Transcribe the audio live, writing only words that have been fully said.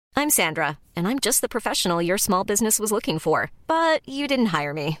I'm Sandra, and I'm just the professional your small business was looking for. But you didn't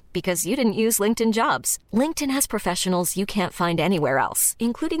hire me because you didn't use LinkedIn Jobs. LinkedIn has professionals you can't find anywhere else,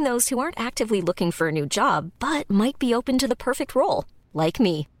 including those who aren't actively looking for a new job, but might be open to the perfect role, like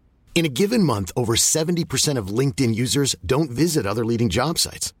me. In a given month, over 70% of LinkedIn users don't visit other leading job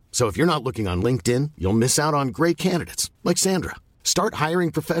sites. So if you're not looking on LinkedIn, you'll miss out on great candidates like Sandra. Start hiring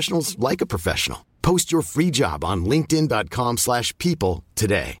professionals like a professional. Post your free job on linkedin.com/people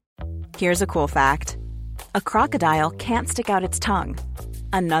today. Here's a cool fact. A crocodile can't stick out its tongue.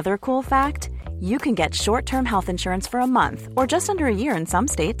 Another cool fact, you can get short-term health insurance for a month or just under a year in some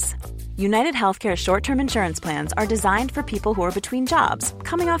states. United Healthcare short-term insurance plans are designed for people who are between jobs,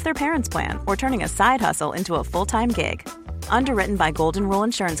 coming off their parents' plan, or turning a side hustle into a full-time gig. Underwritten by Golden Rule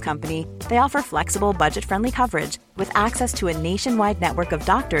Insurance Company, they offer flexible, budget-friendly coverage with access to a nationwide network of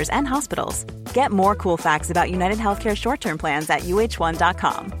doctors and hospitals. Get more cool facts about United Healthcare short-term plans at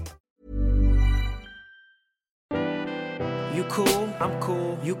uh1.com. You cool, I'm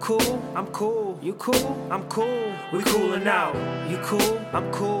cool. You cool, I'm cool. You cool, I'm cool. We coolin' out. You cool,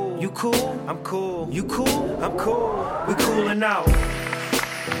 I'm cool. You cool, I'm cool. You cool, I'm cool. We coolin' out.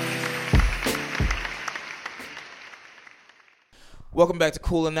 Welcome back to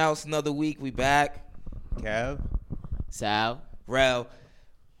Coolin' Out. It's another week. We back. Kev. Sal. Rel.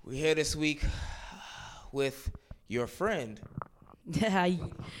 We're here this week with your friend.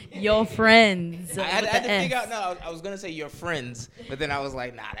 Your friends. I had to figure out. No, I was gonna say your friends, but then I was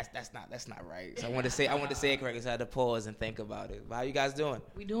like, nah, that's not right. So I wanted to say it correctly. So I had to pause and think about it. How you guys doing?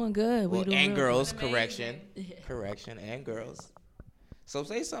 We doing good. Well, we doing and real girls, good. correction, and girls. So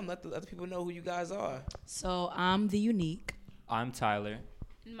say something. Let the other people know who you guys are. So I'm the unique. I'm Tyler.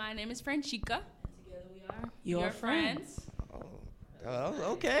 My name is Franchica. Together we are your friends.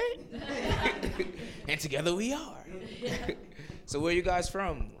 Oh, okay. And together we are. So where are you guys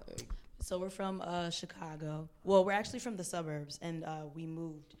from? So we're from Chicago. Well, we're actually from the suburbs, and we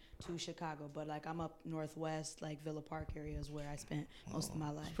moved to Chicago. But like I'm up northwest, like Villa Park area is where I spent most of my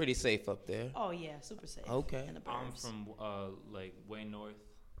life. It's pretty safe up there. Oh yeah, super safe. Okay. In the I'm burbs. from like way north.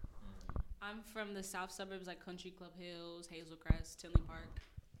 I'm from the south suburbs, like Country Club Hills, Hazel Crest, Tinley Park.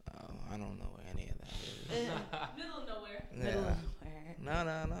 Oh, I don't know where any of that is. Middle of nowhere. Yeah. Middle of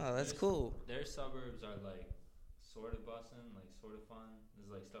nowhere. No. That's cool. Their suburbs are like sort of busting, like sort of fun.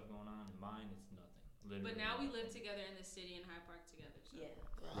 There's like stuff going on. In mine, it's nothing. Literally. But now we live together in the city in Hyde Park together. So.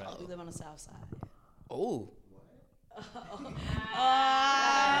 Yeah. Right. We live on the south side. Oh.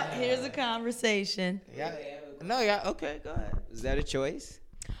 Here's a conversation. Yeah. No, yeah. Okay, go ahead. Is that a choice?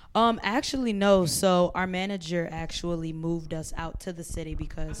 Actually, no. So our manager actually moved us out to the city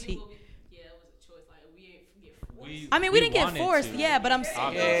because Yeah, it was a choice. Like we ain't get forced. we didn't get wanted forced. to. Yeah, but I'm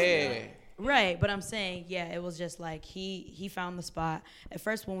Yeah. right. But I'm saying, yeah, it was just like he found the spot. At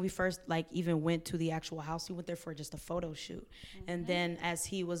first, when we first like even went to the actual house, we went there for just a photo shoot, and then as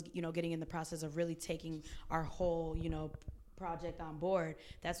he was getting in the process of really taking our whole project on board,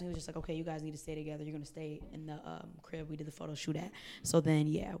 that's when he was just like, okay, you guys need to stay together. You're gonna stay in the crib we did the photo shoot at. So then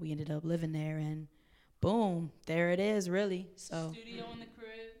yeah, we ended up living there, and boom, there it is, really. So Studio in the crib.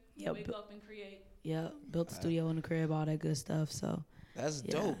 Yep. Wake up and create. yeah, built the studio in the crib, all that good stuff. So That's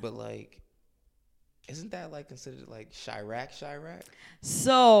Yeah. dope, but like, isn't that like considered like Chirac?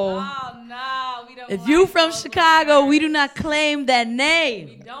 so Oh no, we don't. if like you from those Chicago, we do words. not claim that name.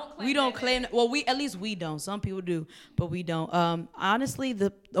 We don't claim. We don't that claim. name. Well, at least we don't. Some people do, but we don't. Honestly,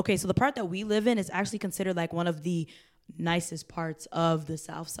 so the part that we live in is actually considered like one of the nicest parts of the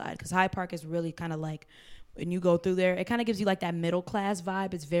South Side, because Hyde Park is really kind of like, when you go through there, it kind of gives you like that middle class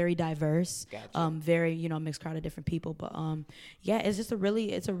vibe. It's very diverse, Gotcha. very mixed crowd of different people. But yeah, it's a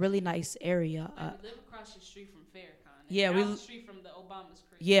really nice area. We live across the street from Farrakhan. Yeah, Across we- the street from the Obama's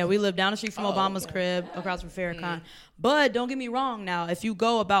crib. Yeah, we live down the street from Oh, Obama's okay. crib, across from Farrakhan. But don't get me wrong now, if you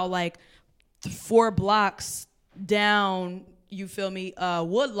go about like 4 blocks down, you feel me,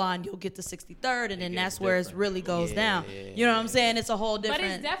 Woodlawn, you'll get to 63rd, and then gets that's where it different. really goes Yeah, down. yeah, You know what I'm saying? It's a whole different.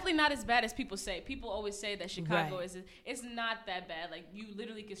 But it's definitely not as bad as people say. People always say that Chicago Right. it's not that bad. Like you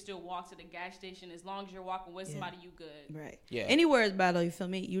literally can still walk to the gas station as long as you're walking with somebody. You good. Right. Yeah. Anywhere is bad though, you feel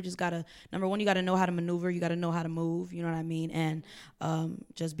me? You just gotta, number one, you gotta know how to maneuver. You gotta know how to move. You know what I mean? And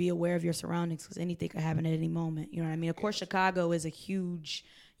just be aware of your surroundings, because anything could happen at any moment. You know what I mean? Of course, Chicago is a huge,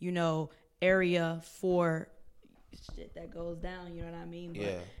 area for shit that goes down. You know what I mean? But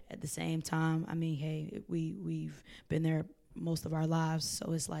Yeah. at the same time, I mean, hey, we've been there most of our lives,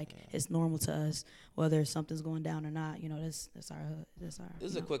 so it's like it's normal to us whether something's going down or not. That's our hood. That's our.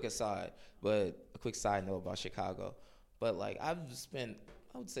 This is a quick aside, but a quick side note about Chicago. But like I've spent,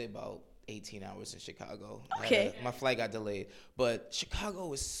 I would say about 18 hours in Chicago. Okay. My flight got delayed. But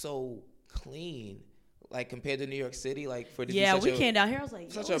Chicago is so clean. Like, compared to New York City, like, for it to be such we came down here, I was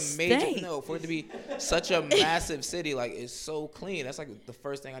like, such yo, a major, for it to be such a massive city, like, it's so clean. That's, like, the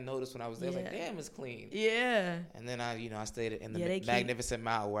first thing I noticed when I was there. I was like, damn, it's clean. Yeah. And then I stayed in the Magnificent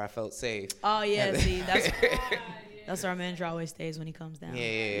Mile where I felt safe. Oh, yeah, see, that's where our manager always stays when he comes down.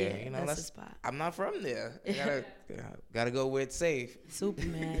 Yeah. You know, that's the spot. I'm not from there. Gotta go where it's safe.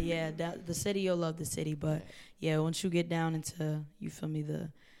 Superman, yeah. The city, you'll love the city. But, yeah, once you get down into, you feel me, the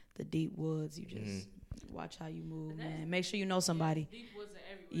deep woods, you just... Watch how you move, man. Make sure you know somebody.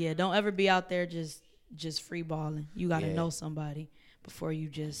 Yeah, don't ever be out there just free balling. You got to know somebody before you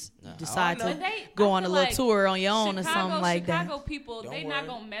just decide to go on a little tour on your own or something like that. Chicago people, they not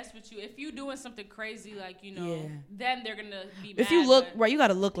gonna mess with you if you doing something crazy, like, you know. Then they're gonna be mad. If you look right, you got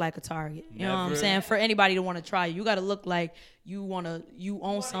to look like a target. You know what I'm saying? For anybody to want to try you got to look like you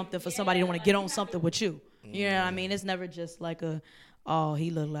own something for somebody to want to get on something with you. You know what I mean? It's never just like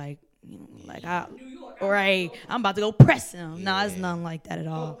he look like. I'm about to go press him. Nah, it's nothing like that at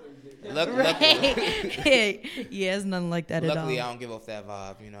all. It's nothing like that at all. Luckily, I don't give off that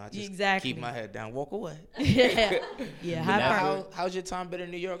vibe. You know, I just keep my head down, walk away. How's your time been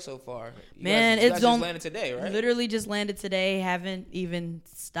in New York so far? You guys just landed today, right? Literally just landed today. Haven't even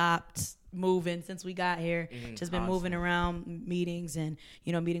stopped moving since we got here. Just been moving around, meetings, and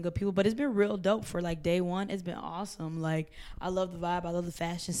meeting good people. But it's been real dope for like day one. It's been awesome. Like, I love the vibe. I love the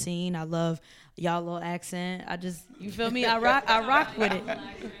fashion scene. I love y'all little accent. You feel me? I rock with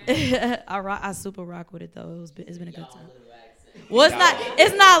it. I super rock with it though. It's been a good time. Well,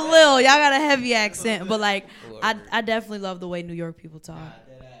 it's not Lil. Y'all got a heavy accent, but like I definitely love the way New York people talk.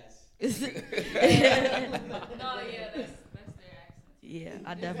 Yeah,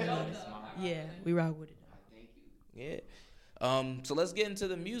 I definitely love it. Yeah, we rock with it. Yeah. So let's get into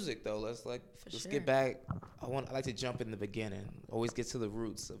the music though. Let's get back. I like to jump in the beginning. Always get to the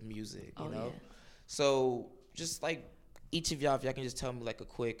roots of music, you know? Yeah. So just like each of y'all, if y'all can just tell me like a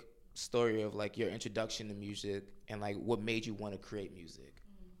quick story of like your introduction to music and like what made you want to create music.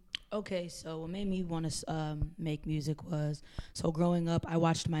 Okay, so what made me want to make music was, so growing up, I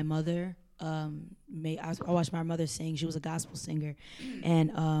watched my mother. I watched my mother sing. She was a gospel singer,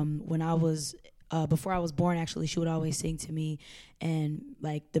 and when I was before I was born, actually, she would always sing to me, and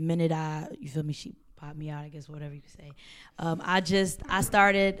like the minute she popped me out, I guess, whatever you could say. I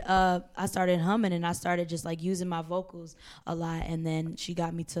started humming, and I started just like using my vocals a lot, and then she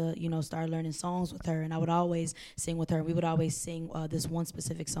got me to start learning songs with her, and I would always sing with her. We would always sing this one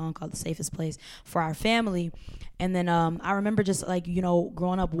specific song called "The Safest Place" for our family. And then I remember just like,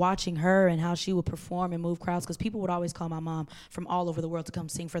 growing up watching her and how she would perform and move crowds, because people would always call my mom from all over the world to come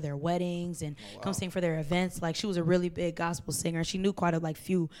sing for their weddings and come sing for their events. Like, she was a really big gospel singer. She knew quite a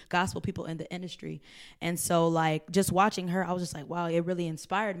few gospel people in the industry. And so like just watching her, I was just like, wow, it really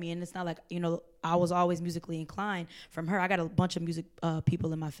inspired me. And it's not like, I was always musically inclined from her. I got a bunch of music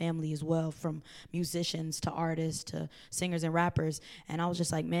people in my family as well, from musicians to artists to singers and rappers. And I was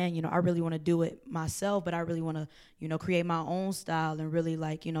just like, man, I really want to do it myself, but I really want to, create my own style and really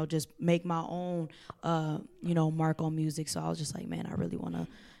like, just make my own, mark on music. So I was just like, man, I really want to,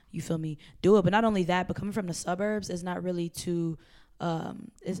 you feel me, do it. But not only that, but coming from the suburbs, it's not really too,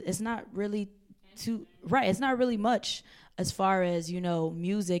 it's not really much as far as,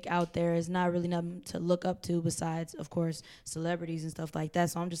 music out there. Is not really nothing to look up to besides, of course, celebrities and stuff like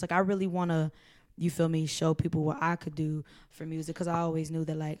that. So I'm just like, I really want to, you feel me, show people what I could do for music, because I always knew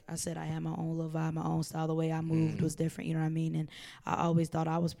that, like I said, I had my own little vibe, my own style. The way I moved was different, you know what I mean? And I always thought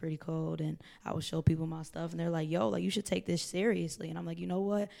I was pretty cold, and I would show people my stuff, and they're like, yo, like, you should take this seriously. And I'm like, you know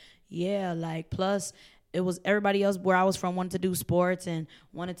what? Yeah, like, plus it was everybody else where I was from wanted to do sports and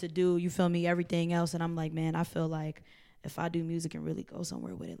wanted to do, you feel me, everything else. And I'm like, man, I feel like if I do music and really go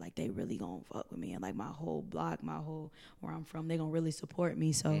somewhere with it, like, they really gonna fuck with me. And like my whole block, where I'm from, they gonna really support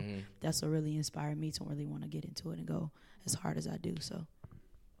me. So that's what really inspired me to really want to get into it and go as hard as I do. So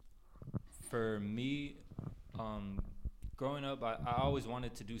for me, growing up, I always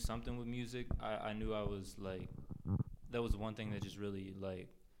wanted to do something with music. I knew I was like, that was one thing that just really like,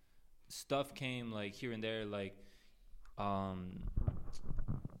 stuff came like here and there, like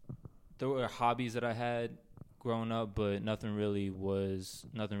there were hobbies that I had growing up, but nothing really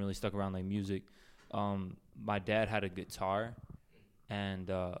stuck around like music. My dad had a guitar, and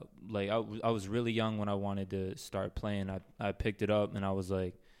like I was really young when I wanted to start playing. I picked it up, and I was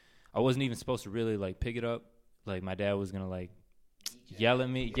like, I wasn't even supposed to really like pick it up. Like, my dad was gonna like yell at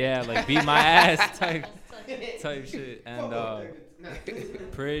me, like beat my ass type shit, and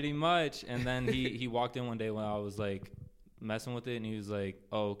pretty much. And then he walked in one day when I was like messing with it, and he was like,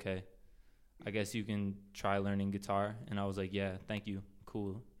 oh, okay. I guess you can try learning guitar. And I was like, yeah, thank you,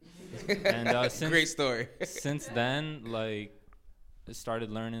 cool. And Great story. Since then, like, I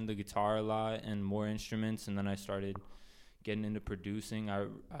started learning the guitar a lot and more instruments, and then I started getting into producing. I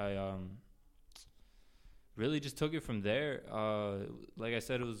really just took it from there. Like I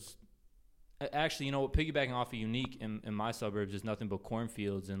said, it was actually, you know, piggybacking off of Unique in my suburbs is nothing but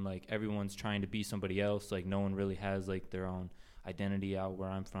cornfields, and like everyone's trying to be somebody else. Like no one really has like their own identity out where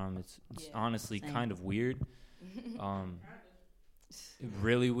I'm from. It's honestly kind of weird.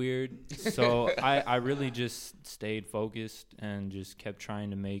 Really weird. So I really just stayed focused and just kept trying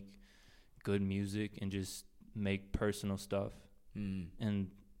to make good music and just make personal stuff. And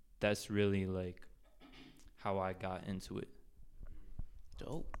that's really like how I got into it.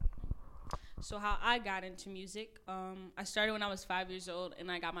 Dope. So how I got into music, I started when I was 5 years old,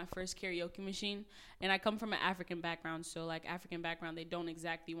 and I got my first karaoke machine. And I come from an African background, so like African background, they don't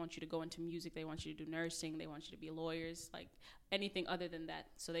exactly want you to go into music. They want you to do nursing. They want you to be lawyers, like anything other than that.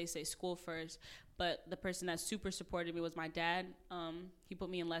 So they say school first. But the person that super supported me was my dad. He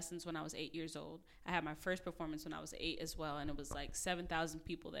put me in lessons when I was 8 years old. I had my first performance when I was 8 as well, and it was like 7,000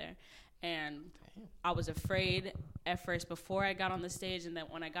 people there. And I was afraid at first before I got on the stage, and then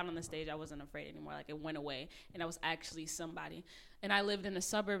when I got on the stage, I wasn't afraid anymore. Like, it went away, and I was actually somebody. And I lived in the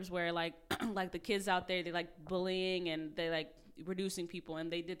suburbs where, like, like the kids out there, they like bullying and they like reducing people,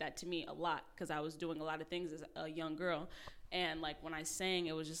 and they did that to me a lot because I was doing a lot of things as a young girl. And, like, when I sang,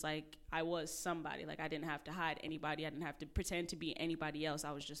 it was just like I was somebody. Like, I didn't have to hide anybody. I didn't have to pretend to be anybody else.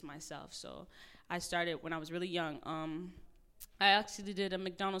 I was just myself. So I started when I was really young. I actually did a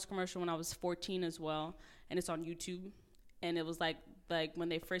McDonald's commercial when I was 14 as well, and it's on YouTube. And it was like when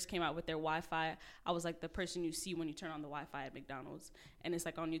they first came out with their Wi-Fi, I was like the person you see when you turn on the Wi-Fi at McDonald's. And it's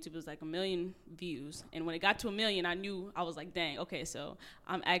like on YouTube, it was like 1 million views. And when it got to 1 million, I was like, dang, okay, so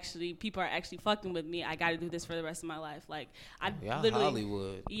people are actually fucking with me. I got to do this for the rest of my life. Like, Y'all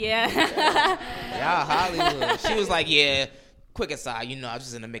Hollywood. Yeah. Y'all Hollywood. She was like, yeah. Quick aside, you know, I was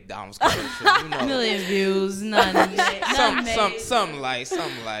just in a McDonald's commercial. You know, 1 million views, none. Something like,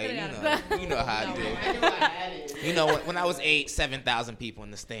 you know how I do. You know, when I was 8, 7,000 people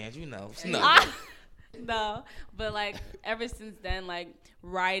in the stands, you know, it's nothing. No, but like ever since then, like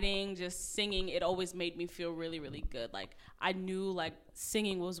writing, just singing, it always made me feel really, really good. Like I knew like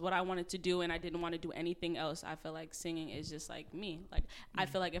singing was what I wanted to do, and I didn't want to do anything else. I feel like singing is just like me. Like I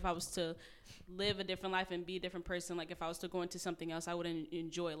feel like if I was to live a different life and be a different person, like if I was to go into something else, I wouldn't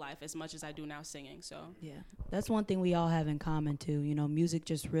enjoy life as much as I do now singing. So yeah, that's one thing we all have in common too. You know, music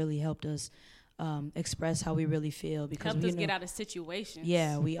just really helped us express how we really feel, because helped us get out of situations.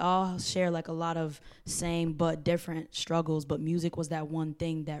 Yeah, we all share like a lot of same but different struggles, but music was that one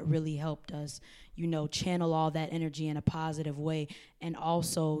thing that really helped us, you know, channel all that energy in a positive way, and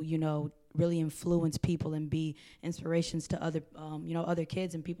also, you know, really influence people and be inspirations to other, you know, other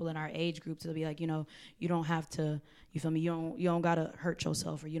kids and people in our age groups to be like, you know, you don't have to, you feel me? You don't gotta hurt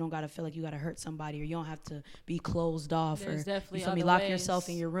yourself, or you don't gotta feel like you gotta hurt somebody, or you don't have to be closed off, there's or you feel me? Lock yourself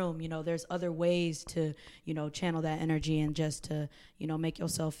in your room. You know, there's other ways to, you know, channel that energy and just to, you know, make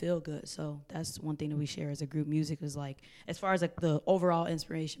yourself feel good. So that's one thing that we share as a group. Music is like, as far as like the overall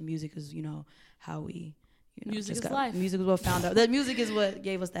inspiration, music is, you know, how we. You know, music is life. Music is what found out. That music is what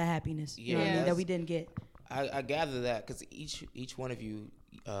gave us that happiness. Yeah, you know what I mean, that we didn't get. I gather that because each one of you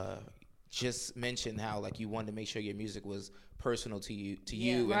just mentioned how like you wanted to make sure your music was personal to you,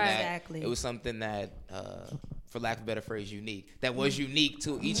 and right. that Exactly. it was something that, for lack of a better phrase, unique. That was unique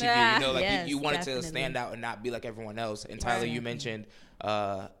to each of you. You know, like yes, you wanted definitely. to stand out and not be like everyone else. And Tyler, you mentioned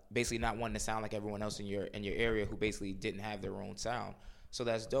basically not wanting to sound like everyone else in your area who basically didn't have their own sound. So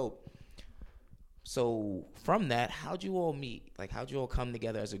that's dope. So from that, how'd you all meet? Like, how'd you all come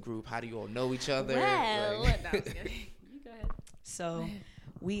together as a group? How do you all know each other? Well, like, no, I was kidding. You go ahead. So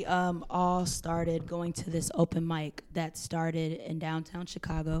we all started going to this open mic that started in downtown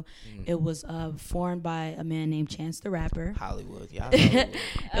Chicago. It was formed by a man named Chance the Rapper. Hollywood, yeah. Hollywood.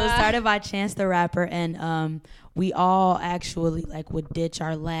 It was started by Chance the Rapper, and we all actually like would ditch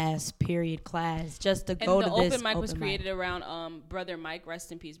our last period class just to go to this open mic was created around Brother Mike,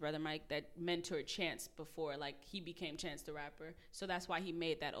 rest in peace, Brother Mike, that mentored Chance before, like he became Chance the Rapper. So that's why he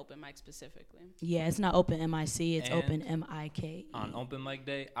made that open mic specifically. Yeah, it's not open MIC, it's And open MIK. On open mic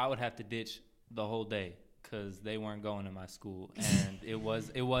day, I would have to ditch the whole day because they weren't going to my school, and it was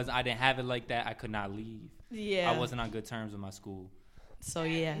I didn't have it like that. I could not leave. Yeah, I wasn't on good terms with my school. So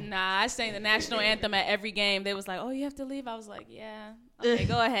yeah. Nah, I sang the national anthem at every game. They was like, "Oh, you have to leave." I was like, "Yeah, okay,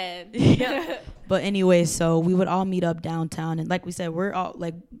 go ahead." Yeah. But anyway, so we would all meet up downtown, and like we said, we're all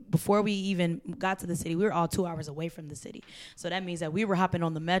like, before we even got to the city, we were all 2 hours away from the city. So that means that we were hopping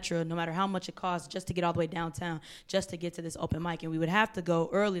on the metro, no matter how much it costs, just to get all the way downtown, just to get to this open mic. And we would have to go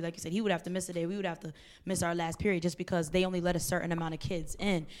early, like you said. He would have to miss a day. We would have to miss our last period just because they only let a certain amount of kids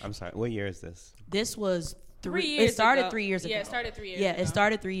in. I'm sorry. What year is this? This was 3 years. It started ago. 3 years ago. Yeah, it started 3 years. Yeah, ago. it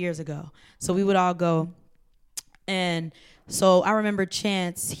started 3 years ago. So we would all go, and so I remember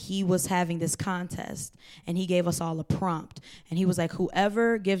Chance, he was having this contest, and he gave us all a prompt. And he was like,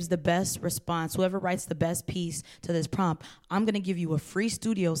 whoever gives the best response, whoever writes the best piece to this prompt, I'm going to give you a free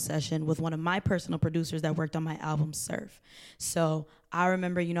studio session with one of my personal producers that worked on my album, Surf. So I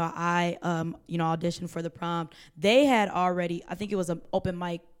remember, I auditioned for the prompt. They had already, I think it was an open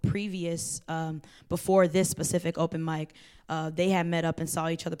mic previous, before this specific open mic. They had met up and saw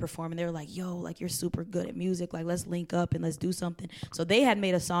each other perform, and they were like, yo, like, you're super good at music. Like, let's link up and let's do something. So they had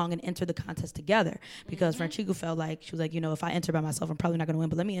made a song and entered the contest together because Franchico felt like, she was like, if I enter by myself, I'm probably not going to win,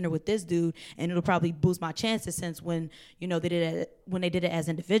 but let me enter with this dude, and it'll probably boost my chances, since when they did it as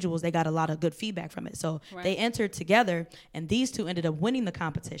individuals, they got a lot of good feedback from it. So they entered together, and these two ended up winning the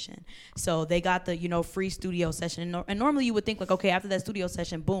competition. So they got the, free studio session. And normally you would think, like, okay, after that studio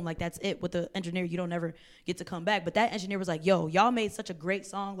session, boom, like, that's it. With the engineer, you don't ever get to come back. But that engineer was like, yo, y'all made such a great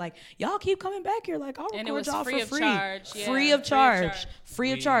song. Like, y'all keep coming back here. Like, I'll record y'all for free. Free of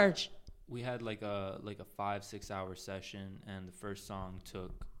charge. We had like a 5-6 hour session, and the first song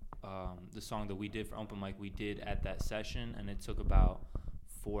took the song that we did for open mic, we did at that session, and it took about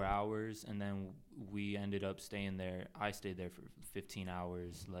 4 hours, and then we ended up staying there. I stayed there for 15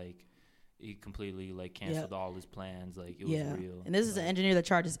 hours. Like, he completely canceled all his plans. Like, it was real. And this is an engineer that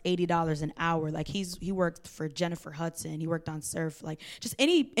charges $80 an hour. Like, he worked for Jennifer Hudson. He worked on Surf. Like, just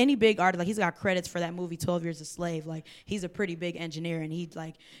any big artist. Like, he's got credits for that movie 12 Years a Slave. Like, he's a pretty big engineer, and he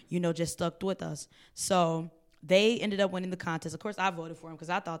just stuck with us. So they ended up winning the contest. Of course, I voted for them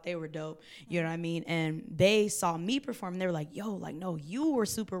because I thought they were dope. You know what I mean? And they saw me perform, and they were like, yo, like, no, you were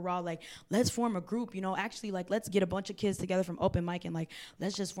super raw. Like, let's form a group. Actually, like, let's get a bunch of kids together from open mic, and, like,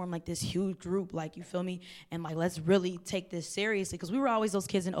 let's just form, like, this huge group. Like, you feel me? And, like, let's really take this seriously, because we were always those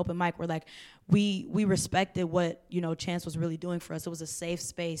kids in open mic where, like, we respected what, Chance was really doing for us. It was a safe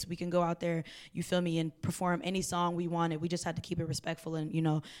space. We can go out there, you feel me, and perform any song we wanted. We just had to keep it respectful and,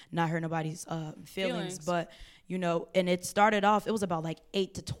 not hurt nobody's feelings. But, and it started off, it was about like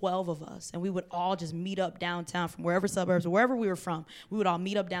 8 to 12 of us, and we would all just meet up downtown from wherever suburbs or wherever we were from. We would all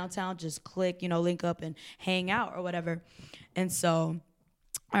meet up downtown, just click, link up and hang out or whatever. And so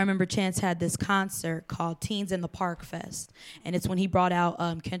I remember Chance had this concert called Teens in the Park Fest, and it's when he brought out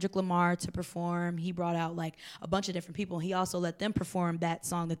Kendrick Lamar to perform. He brought out like a bunch of different people, and he also let them perform that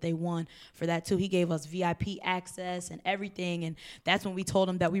song that they won for that too. He gave us VIP access and everything, and that's when we told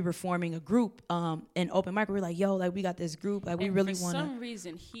him that we were forming a group in open mic. We were like, yo, like, we got this group, like, we really want to. For some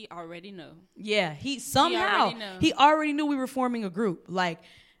reason, he already knew. Yeah, he already knew we were forming a group. Like,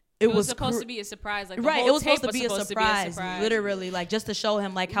 it was supposed to be a surprise. Like, right, it was supposed to be a surprise, literally, like, just to show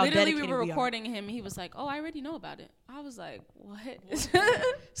him, like, how dedicated we are. Literally, we were recording him, and he was like, oh, I already know about it. I was like, what?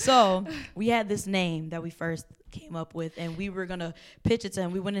 So we had this name that we first came up with, and we were going to pitch it to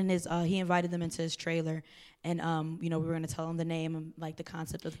him. We went in his, he invited them into his trailer, and, we were going to tell him the name and, like, the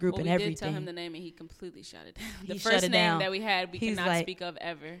concept of the group and everything. We did tell him the name, and he completely shut it down. The first name that we had, we cannot speak of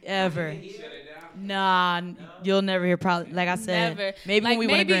ever. Ever. He shut it down? Nah, you'll never hear, probably, like I said. Never. Maybe when we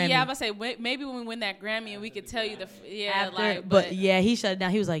win a Grammy. Yeah, I'm going to say, maybe when we win that Grammy, and we could tell you but yeah, he shut it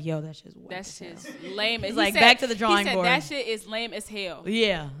down. He was like, yo, that shit's whack. That shit's lame. He's like, back to the drawing board. That shit is lame as hell.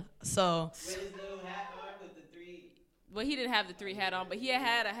 Yeah, so. Well, he didn't have the 3 hat on, but he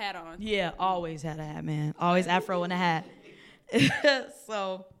had a hat on. Yeah, always had a hat, man. Always afro and a hat.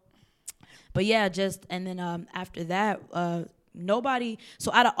 So, but yeah, and then after that, nobody. So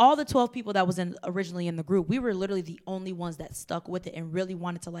out of all the 12 people that was originally in the group, we were literally the only ones that stuck with it and really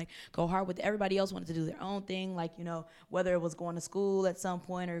wanted to, like, go hard with it. Everybody else wanted to do their own thing, like, whether it was going to school at some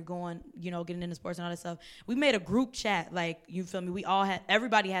point or going, getting into sports and all that stuff. We made a group chat, like, you feel me?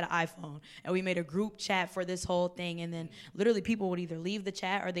 Everybody had an iPhone, and we made a group chat for this whole thing. And then literally people would either leave the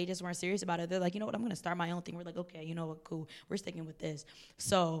chat or they just weren't serious about it. They're like, you know what? I'm going to start my own thing. We're like, okay, you know what? Cool. We're sticking with this.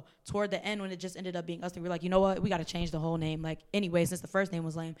 So toward the end, when it just ended up being us, we were like, you know what? We got to change the whole name. Like, anyway, since the first name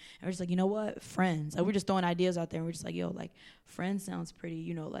was lame, and we're just like, you know what, Friends. Like, we're just throwing ideas out there, and we're just like, yo, like, Friends sounds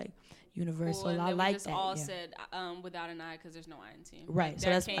pretty, like, universal. Cool. And I then like we just that. all yeah. said without an I because there's no I in team. Right. Like, So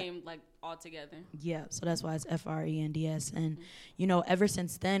that that's came like all together. Yeah, so that's why it's FRENDS. And, you know, ever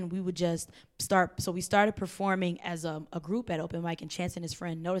since then, we would just start. So we started performing as a group at Open Mic, and Chance and his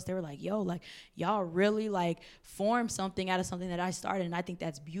friend noticed. They were like, yo, like, y'all really, like, formed something out of something that I started. And I think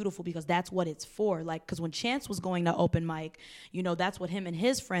that's beautiful because that's what it's for. Like, because when Chance was going to Open Mic, you know, that's what him and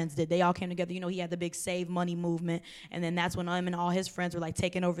his friends did. They all came together. You know, he had the big Save Money movement. And then that's when him and all his friends were, like,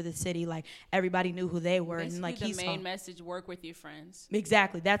 taking over the city. Like, everybody knew who they were. Basically, and, like, the main message, work with your friends.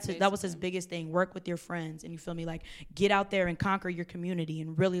 Exactly. That was his biggest thing. Work with your friends, and you feel me, like, get out there and conquer your community,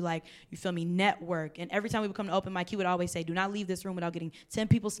 and really, like, you feel me, network. And every time we would come to Open Mic, he would always say, do not leave this room without getting 10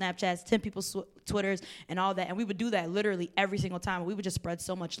 people Snapchats, 10 people Twitters, and all that. And we would do that literally every single time. We would just spread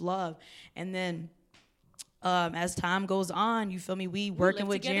so much love. And then as time goes on, you feel me, we working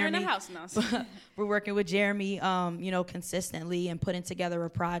with Jeremy. In the house now. We're working with Jeremy, you know, consistently and putting together a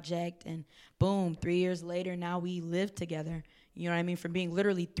project. And boom, 3 years later, now we live together. You know what I mean? From being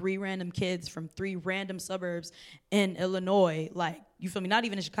literally 3 random kids from 3 random suburbs in Illinois, like, you feel me? Not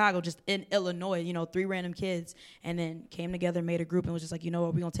even in Chicago, just in Illinois, you know, 3 random kids, and then came together, made a group, and was just like, you know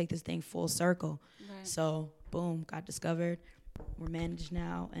what, we're going to take this thing full circle. Right. So, boom, got discovered. We're managed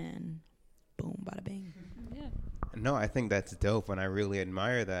now, and boom, bada bing. Yeah. No, I think that's dope, and I really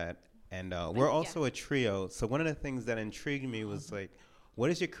admire that. And we're also a trio. So one of the things that intrigued me was, like, what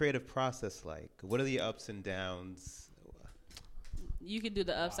is your creative process like? What are the ups and downs? You can do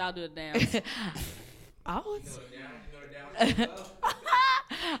the ups, I'll do the downs. I would say.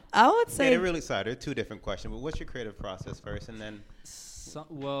 Yeah, they're really sorry. They're 2 different questions. But what's your creative process first, and then?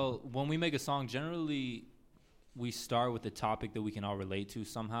 Well, when we make a song, generally we start with the topic that we can all relate to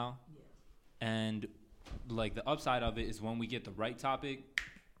somehow, and like the upside of it is when we get the right topic,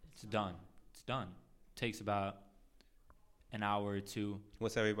 it's done. It's done. Takes about an hour or 2.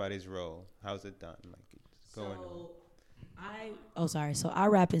 What's everybody's role? How's it done? Like, going. So I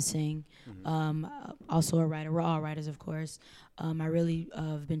rap and sing. Also a writer. We're all writers, of course. I really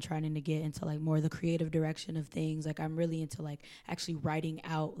have been trying to get into, like, more the creative direction of things. Like, I'm really into, like, actually writing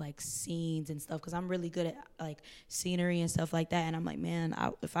out, like, scenes and stuff, because I'm really good at, like, scenery and stuff like that. And I'm like, man,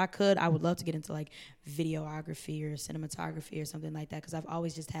 if I could, I would love to get into, like, videography or cinematography or something like that, because I've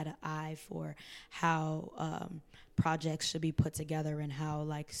always just had an eye for how projects should be put together, and how,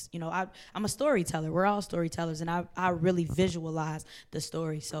 like, you know, I'm a storyteller. We're all storytellers, and I really visualize the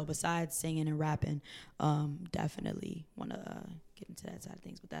story. So besides singing and rapping, definitely want to get into that side of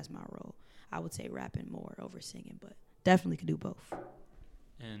things, but that's my role. I would say rapping more over singing, but definitely could do both.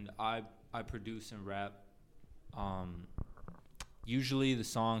 And I produce and rap. Usually the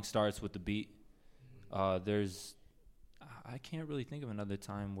song starts with the beat. I can't really think of another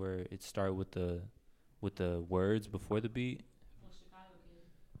time where it started with the words before the beat.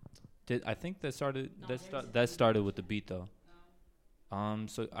 I think that started with the beat though.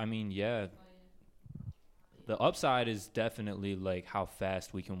 So I mean, yeah. The upside is definitely, like, how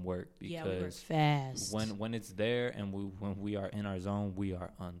fast we can work, because we work fast. When it's there and when we are in our zone, we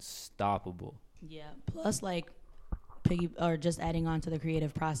are unstoppable. Yeah. Plus, like, just adding on to the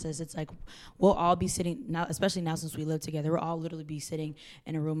creative process, it's like we'll all be sitting now, especially now since we live together, we'll all literally be sitting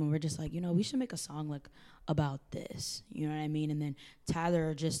in a room and we're just like, you know, we should make a song, like, about this, you know what I mean? And then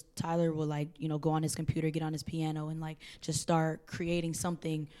Tyler will, like, you know, go on his computer, get on his piano, and, like, just start creating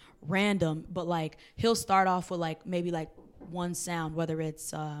something random, but, like, he'll start off with, like, maybe, like, one sound, whether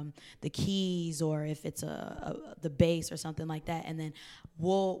it's the keys or if it's the bass or something like that, and then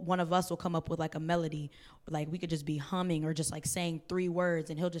one of us will come up with, like, a melody. Like, we could just be humming or just, like, saying 3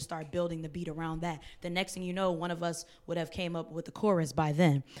 words, and he'll just start building the beat around that. The next thing you know, one of us would have came up with the chorus by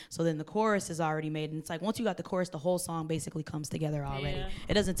then. So then the chorus is already made, and it's like once you got the chorus, the whole song basically comes together already. Yeah.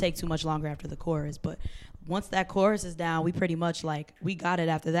 It doesn't take too much longer after the chorus, but once that chorus is down, we pretty much, like, we got it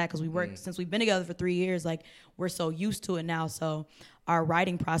after that, because we worked since we've been together for 3 years. Like, we're so used to it now. So our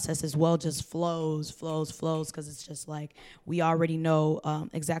writing process as well just flows, because it's just like we already know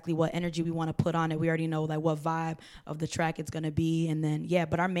exactly what energy we want to put on it. We already know, like, what vibe of the track it's going to be. And then,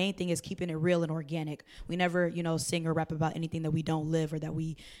 but our main thing is keeping it real and organic. We never, you know, sing or rap about anything that we don't live or that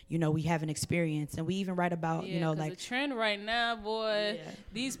we, you know, we haven't experienced. And we even write about, you know, like, the trend right now, boy,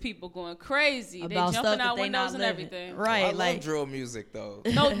 these people going crazy. They about jumping out windows and everything. Right. I like love drill music, though.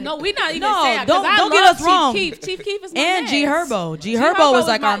 No, we not even No, saying that, don't get us wrong. Chief Keef is my and man. G Herbo. G Herbo is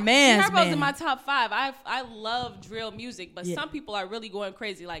like our man's G Herbo's man. in my top 5. I love drill music, but some people are really going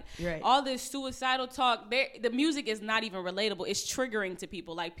crazy. Like, all this suicidal talk, the music is not even relatable. It's triggering to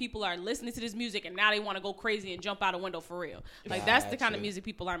people. Like, people are listening to this music and now they want to go crazy and jump out a window for real. Like, that's the kind of music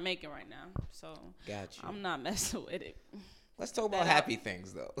people are making right now. So I'm not messing with it. Let's talk about happy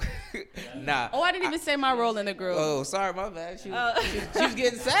things, though. Nah. Oh, I didn't even say my role in the group. Oh, sorry, my bad. She was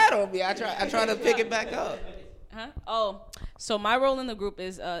getting sad on me. I try to pick it back up. Huh? Oh, so my role in the group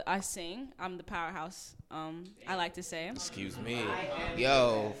is I sing. I'm the powerhouse. I like to say. Excuse me.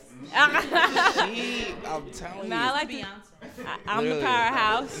 Yo. I'm telling you. I like to. I'm the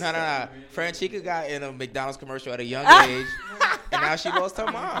powerhouse. No. Franchika got in a McDonald's commercial at a young age, and now she lost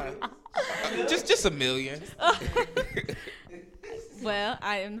her mind. Just $1 million. Well,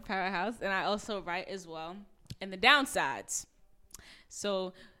 I am the powerhouse, and I also write as well. And the downsides.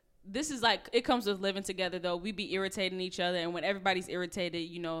 So this is like, it comes with living together, though. We be irritating each other, and when everybody's irritated,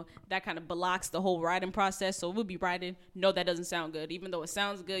 you know, that kind of blocks the whole writing process. So we'll be writing, no, that doesn't sound good. Even though it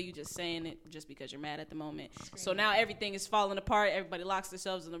sounds good, you just saying it just because you're mad at the moment. So now everything is falling apart. Everybody locks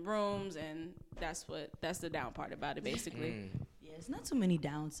themselves in the rooms, and that's the down part about it, basically. Yeah, it's not too many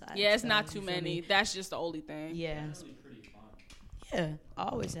downsides. Yeah, it's not too many. That's just the only thing. Yeah. Yeah,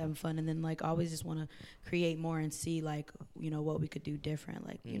 always having fun, and then like always just want to create more and see like, you know, what we could do different.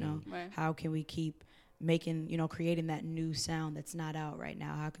 Like, you know, how can we keep making, you know, creating that new sound that's not out right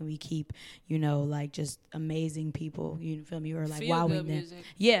now? How can we keep, you know, like just amazing people, you feel me, or like wowing them?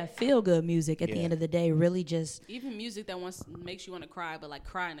 Yeah, feel good music at the end of the day. Really just even music that makes you want to cry, but like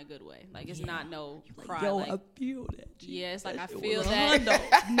cry in a good way. Like it's not no cry. Yo, like, I feel that. Yeah, it's like I feel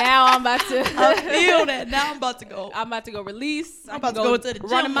that. Now I'm about to. I feel that. Now I'm about to go. I'm about to go release. I'm about to go to the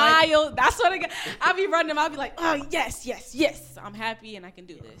run gym, a mile. That's what I'll be running. I'll be like, oh yes, yes, yes. I'm happy and I can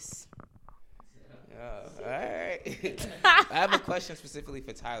do this. All right. I have a question specifically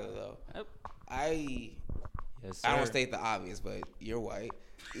for Tyler, though. Oh. I Yes, don't sir. state the obvious, but you're white.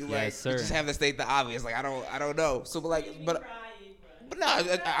 You Yes, sir. You just have to state the obvious. Like I don't know. So, but no,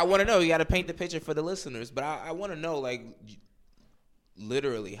 I want to know. You got to paint the picture for the listeners. But I want to know, like,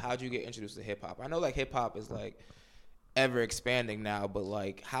 literally, how'd you get introduced to hip hop? I know like hip hop is like ever expanding now, but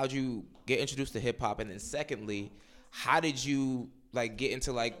like, how'd you get introduced to hip hop? And then secondly, how did you like get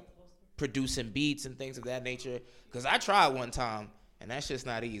into like producing beats and things of that nature? Because I tried one time and that's just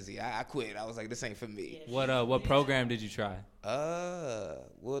not easy. I quit. I was like, this ain't for me. What program did you try?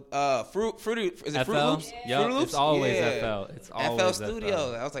 Fruity, is it FL? Fruit Loops? Yep, Fruit Loops? it's always Yeah. FL. It's always FL FL.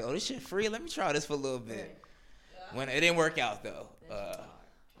 Studio. I was like, oh, this shit free. Let me try this for a little bit. When it didn't work out though.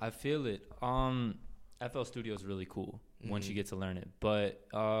 I feel it. FL Studio is really cool once you get to learn it. But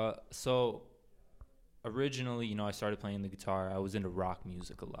so originally, you know, I started playing the guitar. I was into rock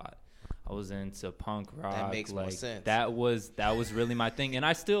music a lot. I was into punk rock. That makes like, more sense. That was really my thing. And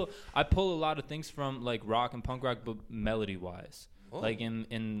I pull a lot of things from like rock and punk rock, but melody wise. Oh. Like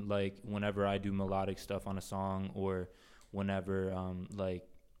in like whenever I do melodic stuff on a song, or whenever like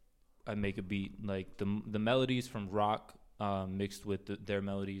I make a beat, like the melodies from rock mixed with their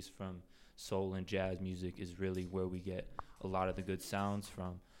melodies from soul and jazz music is really where we get a lot of the good sounds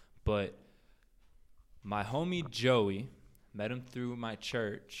from. But my homie Joey, met him through my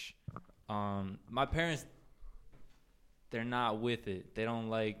church. My parents, they're not with it. They don't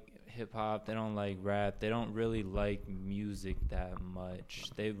like hip hop. They don't like rap. They don't really like music that much.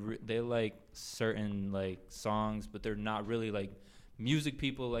 They like certain like songs, but they're not really like music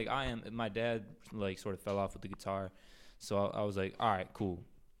people like I am. My dad like sort of fell off with the guitar, so I was like, all right, cool.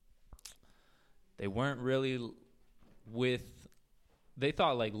 They weren't really they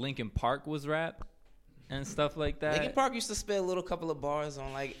thought like Linkin Park was rap and stuff like that. Linkin Park used to spit a little couple of bars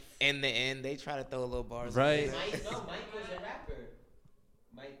on like in the end. They try to throw a little bars. Right. Mike was a rapper.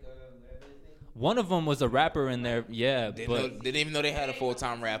 Mike, whatever his name. One of them was a rapper in there, yeah. Didn't even know they had a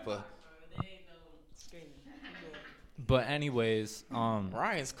full-time rapper. But anyways,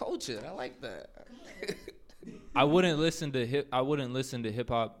 Ryan's culture. I like that. I wouldn't listen to hip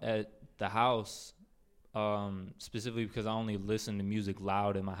hop at the house, specifically because I only listen to music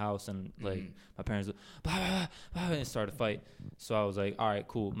loud in my house, and like my parents would blah, blah, blah, blah, and start a fight. So I was like, all right,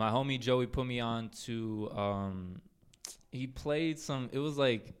 cool. My homie Joey put me on to he played some. It was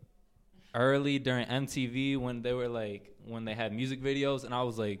like early during MTV when they had music videos, and I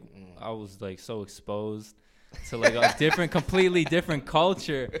was like so exposed to like a completely different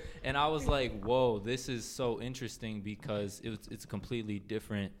culture, and I was like, whoa, this is so interesting because it's a completely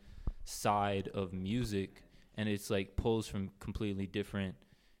different side of music, and it's like pulls from completely different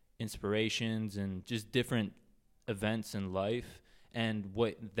inspirations and just different events in life. And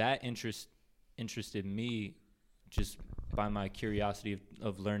what that interested me just by my curiosity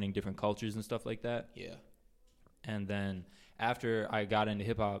of learning different cultures and stuff like that. Yeah. And then after I got into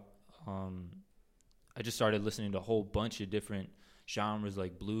hip hop, I just started listening to a whole bunch of different genres,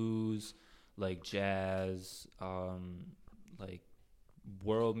 like blues, like jazz, like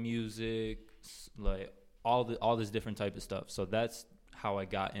world music, like all this different type of stuff. So that's how I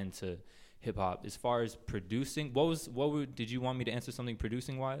got into hip hop. As far as producing, did you want me to answer something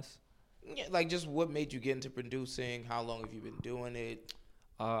producing wise? Yeah, like just what made you get into producing? How long have you been doing it?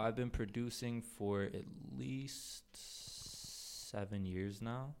 I've been producing for at least 7 years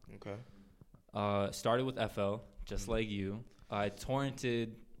now. Okay. Started with FL, just like you. I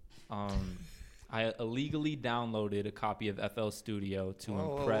torrented. I illegally downloaded a copy of FL Studio to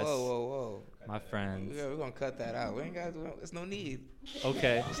impress my friends. We're gonna cut that out. We ain't got. There's no need.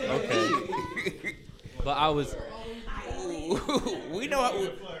 Okay. But I was. We know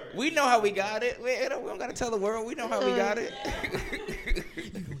how we got it. We don't gotta tell the world. We know how we got it.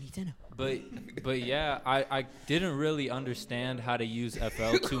 But yeah, I didn't really understand how to use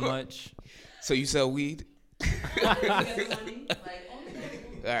FL too much. So you sell weed?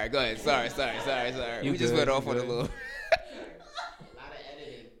 All right, go ahead. Sorry. We just went off on a little. A lot of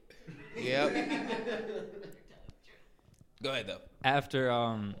editing. Yep. Go ahead though. After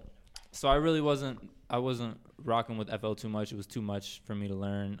so I wasn't rocking with FL too much. It was too much for me to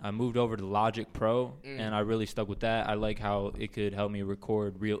learn. I moved over to Logic Pro, and I really stuck with that. I like how it could help me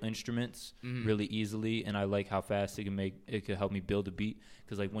record real instruments really easily, and I like how fast it could help me build a beat.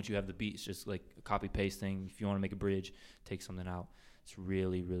 Because like once you have the beat, it's just like a copy paste thing. If you want to make a bridge, take something out. It's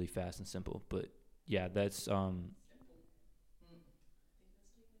really, really fast and simple. But yeah, that's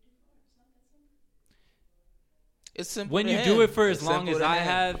it's simple when to you him. do it for as It's long simple as to I him.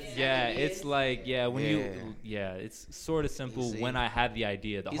 have. Yeah, it's like it's sort of simple see. when I had the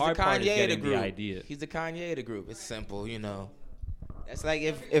idea. The He's hard the part is Kanye of the getting the group. idea. He's the Kanye of the group. It's simple, you know. That's like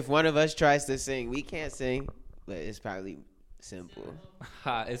if one of us tries to sing, we can't sing, but it's probably simple.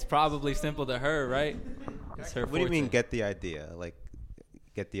 It's probably simple to her, right? It's her What do you mean forte. get the idea? Like,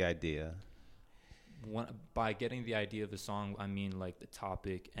 get the idea. By getting the idea of the song, I mean like the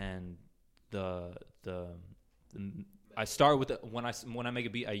topic and the I start with when I make a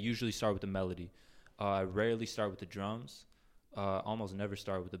beat, I usually start with the melody. I rarely start with the drums. Almost never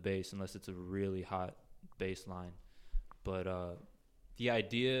start with the bass unless it's a really hot bass line. But the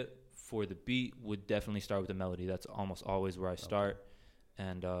idea for the beat would definitely start with the melody. That's almost always where I start,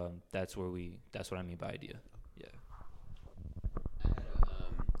 and that's what I mean by idea. Yeah. I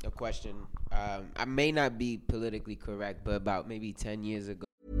had a question. I may not be politically correct, but about maybe 10 years ago.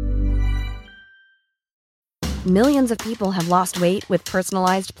 Millions of people have lost weight with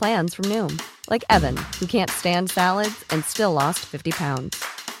personalized plans from Noom. Like Evan, who can't stand salads and still lost 50 pounds.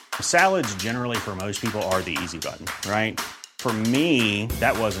 Salads generally for most people are the easy button, right? For me,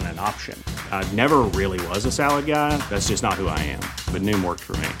 that wasn't an option. I never really was a salad guy. That's just not who I am. But Noom worked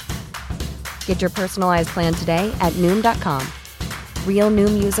for me. Get your personalized plan today at Noom.com. Real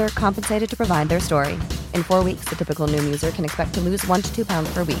Noom user compensated to provide their story. In 4 weeks, the typical Noom user can expect to lose 1 to 2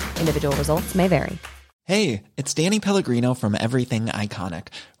 pounds per week. Individual results may vary. Hey, it's Danny Pellegrino from Everything Iconic.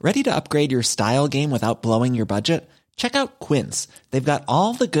 Ready to upgrade your style game without blowing your budget? Check out Quince. They've got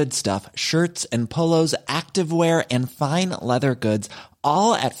all the good stuff, shirts and polos, activewear, and fine leather goods,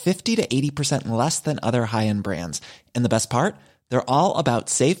 all at 50 to 80% less than other high-end brands. And the best part? They're all about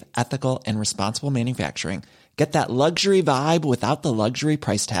safe, ethical, and responsible manufacturing. Get that luxury vibe without the luxury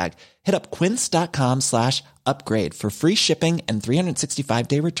price tag. Hit up quince.com/upgrade for free shipping and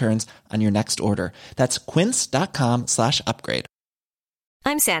 365-day returns on your next order. That's quince.com/upgrade.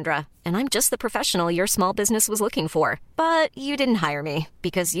 I'm Sandra, and I'm just the professional your small business was looking for. But you didn't hire me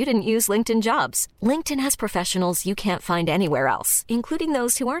because you didn't use LinkedIn Jobs. LinkedIn has professionals you can't find anywhere else, including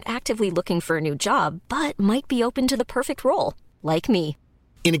those who aren't actively looking for a new job, but might be open to the perfect role, like me.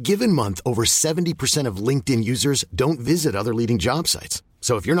 In a given month, over 70% of LinkedIn users don't visit other leading job sites.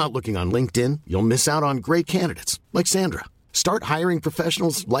 So if you're not looking on LinkedIn, you'll miss out on great candidates like Sandra. Start hiring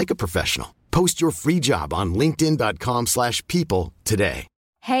professionals like a professional. Post your free job on linkedin.com/people today.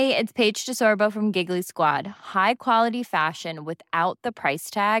 Hey, it's Paige DeSorbo from Giggly Squad. High quality fashion without the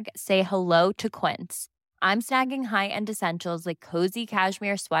price tag. Say hello to Quince. I'm snagging high-end essentials like cozy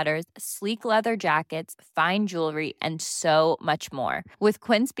cashmere sweaters, sleek leather jackets, fine jewelry, and so much more. With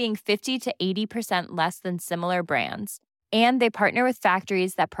Quince being 50 to 80% less than similar brands. And they partner with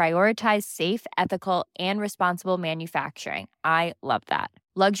factories that prioritize safe, ethical, and responsible manufacturing. I love that.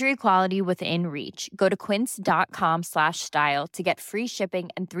 Luxury quality within reach. Go to quince.com/style to get free shipping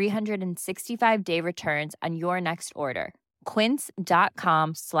and 365-day returns on your next order.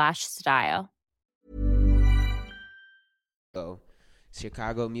 Quince.com/style. So,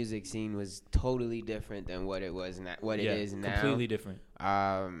 Chicago music scene was totally different than what it was now. It is now. Completely different.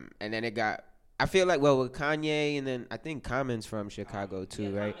 And then it got. I feel like with Kanye, and then I think Common's from Chicago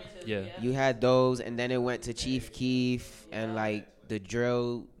too, right? Yeah. You had those, and then it went to Chief Keef and like the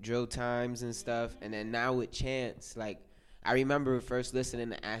drill times and stuff, and then now with Chance, like I remember first listening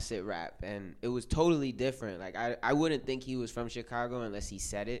to acid rap, and it was totally different. Like I wouldn't think he was from Chicago unless he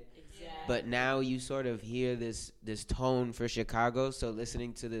said it. Exactly. But now you sort of hear this tone for Chicago. So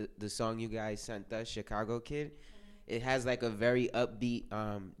listening to the song you guys sent us, Chicago Kid, it has like a very upbeat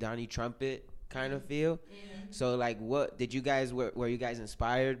Donnie Trumpet kind of feel. So like, what did you guys were you guys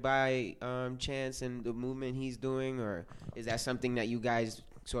inspired by Chance and the movement he's doing, or is that something that you guys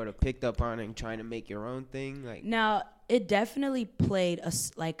sort of picked up on and trying to make your own thing? Like, now it definitely played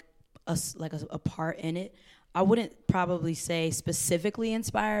a part in it. I wouldn't probably say specifically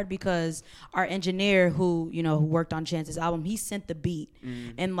inspired, because our engineer who worked on Chance's album, he sent the beat.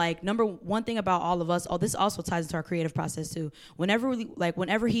 And like, number one thing about all of us, this also ties into our creative process too.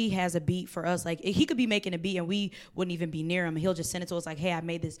 Whenever he has a beat for us, like he could be making a beat and we wouldn't even be near him, and he'll just send it to us like, hey, I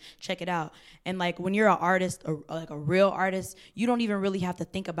made this, check it out. And like, when you're an artist, or like a real artist, you don't even really have to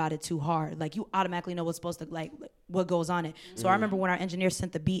think about it too hard. Like, you automatically know what's supposed to, like what goes on it. So I remember when our engineer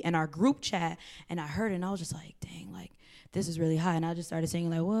sent the beat in our group chat, and I heard it, and I was just like, dang, like this is really high. And I just started singing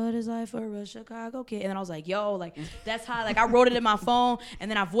like, what is life for a Chicago kid? And then I was like, yo, like that's high. Like I wrote it in my phone,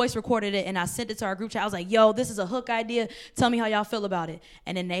 and then I voice recorded it, and I sent it to our group chat. I was like, yo, this is a hook idea. Tell me how y'all feel about it.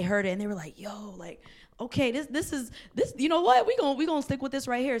 And then they heard it, and they were like, yo, like, okay, this is you know what, we gonna stick with this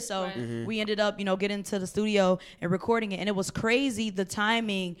right here. So we ended up getting to the studio and recording it, and it was crazy the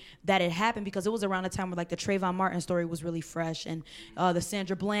timing that it happened, because it was around the time where like the Trayvon Martin story was really fresh, and the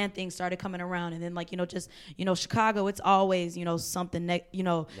Sandra Bland thing started coming around, and then like Chicago, it's always something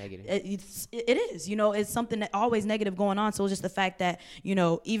negative. It is it's something that always negative going on. So it was just the fact that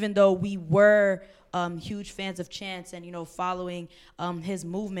even though we were huge fans of Chance and following his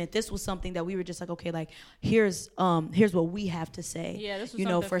movement, this was something that we were just like, okay, like here's what we have to say. Yeah, this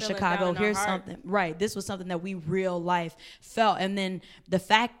was for Chicago. Here's something, right? This was something that we real life felt, and then the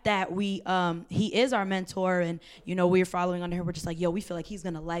fact that he is our mentor, and we're following under him. We're just like, yo, we feel like he's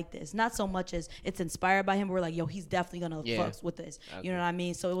gonna like this. Not so much as it's inspired by him, but we're like, yo, he's definitely gonna fuck with this. Okay. You know what I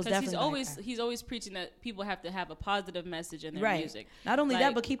mean? So it was definitely he's always preaching that people have to have a positive message in their right. music. Not only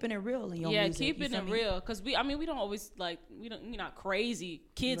that, but keeping it real in your music. Yeah, keeping it real, because we don't always we're not crazy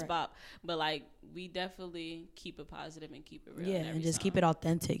kids bop, but like we definitely keep it positive and keep it real. Yeah, and just song. keep it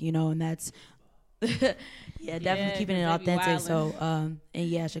authentic, and that's definitely keeping it authentic. So and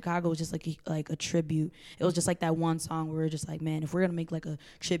yeah, Chicago was just like a tribute. It was just like that one song where we're just like, man, if we're gonna make like a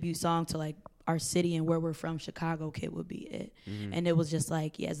tribute song to like our city and where we're from, Chicago Kid would be it. And it was just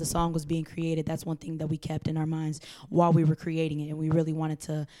like, as the song was being created, that's one thing that we kept in our minds while we were creating it, and we really wanted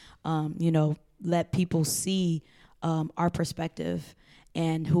to let people see our perspective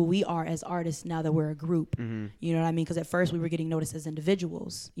and who we are as artists now that we're a group. You know what I mean? Because at first we were getting noticed as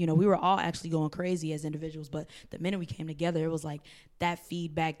individuals. We were all actually going crazy as individuals, but the minute we came together, it was like that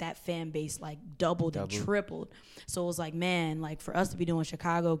feedback, that fan base like doubled and tripled. So it was like, man, like for us to be doing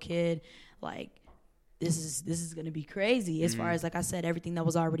Chicago Kid, like this is gonna be crazy as far as, like I said, everything that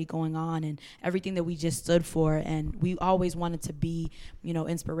was already going on and everything that we just stood for. And we always wanted to be,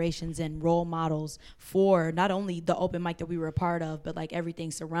 inspirations and role models for not only the open mic that we were a part of, but like everything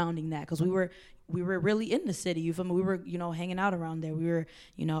surrounding that. Because we were really in the city. You feel me? We were, hanging out around there. We were,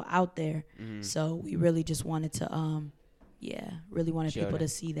 out there. So we really just wanted to, really wanted people to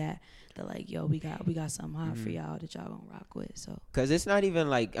see that like, yo, we got something hot for y'all that y'all gonna rock with. So, because it's not even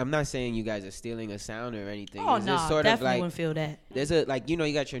like, I'm not saying you guys are stealing a sound or anything. Oh, it's no, just sort definitely of like, wouldn't feel that. There's a, like,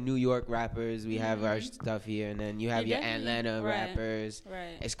 you got your New York rappers, we have our stuff here, and then you have your Atlanta rappers.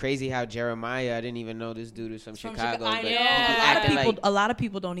 Right. It's crazy how Jeremiah, I didn't even know this dude was from Chicago. A lot of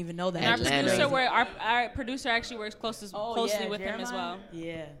people don't even know that. And our producer actually works closely with Jeremiah? him as well.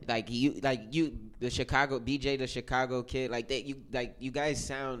 Yeah. The Chicago BJ, the Chicago Kid, you guys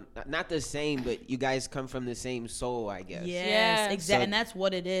sound not the same, but you guys come from the same soul, I guess. Yes, exactly, so, and that's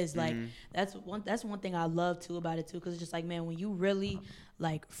what it is. Like that's one thing I love too about it too, because it's just like, man, when you really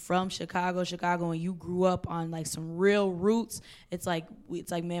like from Chicago, and you grew up on like some real roots, it's like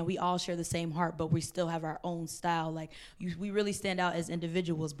man, we all share the same heart, but we still have our own style. Like we really stand out as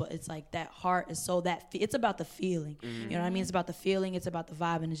individuals, but it's like that heart is so that it's about the feeling. You know what I mean? It's about the feeling, it's about the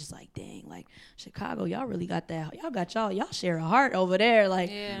vibe, and it's just like, dang, like Chicago, y'all really got that. Y'all share a heart over there,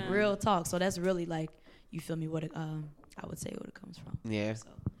 like real talk. So that's really like, you feel me? What I would say what it comes from. Yeah. So.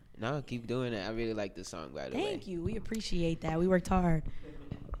 No, keep doing it. I really like the song, by the way. Thank you. We appreciate that. We worked hard.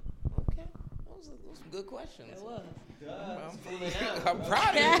 Okay. Those are some good questions. It was. I'm proud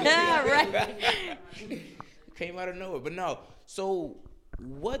of you. Yeah, right. Came out of nowhere. But no. So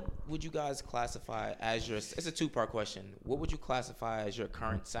what would you guys classify as your, it's a two-part question. What would you classify as your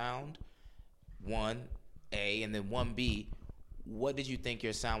current sound? 1A, and then 1B. what did you think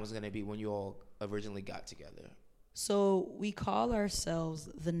your sound was gonna be when you all originally got together? So we call ourselves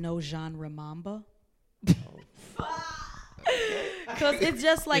the No Genre Mamba. Because it's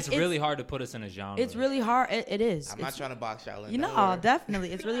just like it's really hard to put us in a genre. It's really hard. It is. I'm not trying to box y'all in. You know,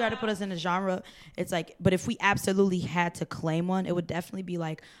 definitely. It's really hard to put us in a genre. It's like, but if we absolutely had to claim one, it would definitely be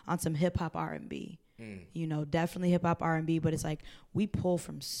like on some hip hop R&B. You know, definitely hip hop R&B. But it's like we pull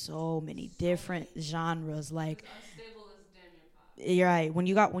from so many different genres. Like, you're right. When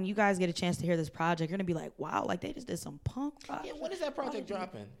you guys get a chance to hear this project, you're gonna be like, wow, like they just did some punk rock. Yeah, when is that project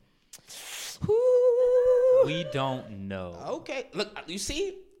dropping? We don't know. Okay, look, you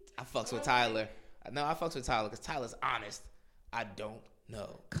see, I fucks with Tyler. No, I fucks with Tyler because Tyler's honest. I don't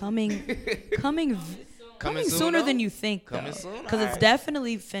know. Coming sooner than you think. Coming soon, because it's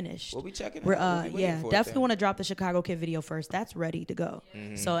definitely finished. We'll be checking. We're definitely want to drop the Chicago Kid video first. That's ready to go.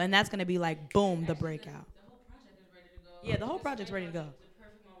 Mm-hmm. So and that's gonna be like boom, the breakout. Yeah, the whole project's ready to go.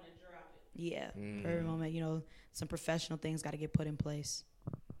 Yeah, perfect moment. You know, some professional things got to get put in place.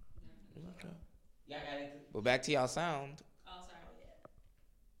 Okay. Well, back to y'all sound. Oh, sorry.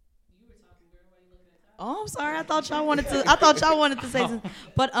 You were talking, girl. Why you looking at that? Oh, I'm sorry. I thought y'all wanted to say something.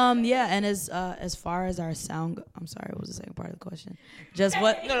 But yeah, and as far as our sound, I'm sorry. What was the second part of the question? Just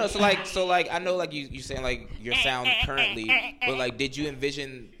what? No. So like, I know like you saying like your sound currently, but like, did you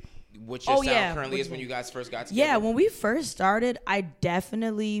envision what your sound currently is when you guys first got together? Yeah, when we first started, I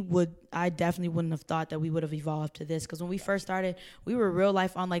definitely wouldn't have thought that we would have evolved to this. Because when we first started, we were real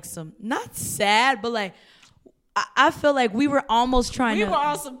life on like some, not sad, but like, I feel like we were almost trying to. We were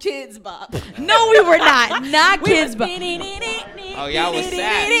on some Kids Bop. No, we were not. Not Kids Bop. Oh, y'all was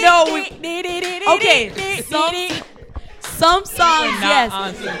sad. No, okay. Some songs, yes.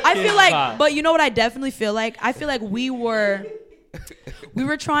 I feel like, but you know what I definitely feel like? I feel like we were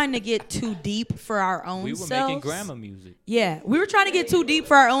trying to get too deep for our own selves. We were making grandma music. Yeah, we were trying to get too deep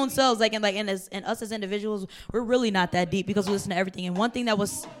for our own selves. And us as individuals, we're really not that deep because we listen to everything. And one thing that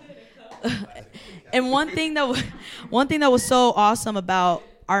was so awesome about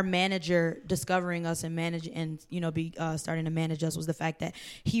our manager discovering us and starting to manage us was the fact that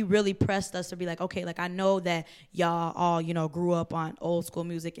he really pressed us to be like, okay, like I know that y'all all grew up on old school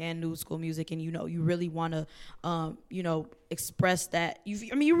music and new school music, and you really want to express that.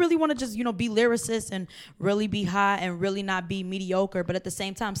 You really want to just be lyricists and really be high and really not be mediocre, but at the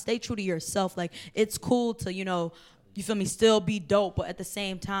same time stay true to yourself. Like it's cool to you feel me, still be dope, but at the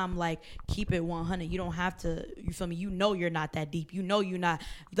same time, like, keep it 100. You don't have to, you feel me, you're not that deep. You're not,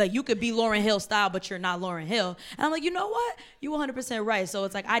 like, you could be Lauryn Hill style, but you're not Lauryn Hill. And I'm like, you know what? You're 100% right. So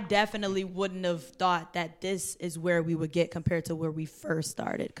it's like, I definitely wouldn't have thought that this is where we would get compared to where we first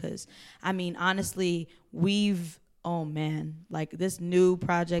started. Because, I mean, honestly, oh man, like this new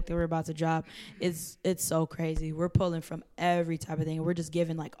project that we're about to drop, it's so crazy. We're pulling from every type of thing. We're just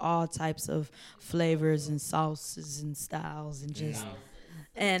giving like all types of flavors and sauces and styles and just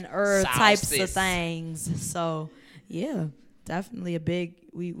and herb types of things. So yeah, definitely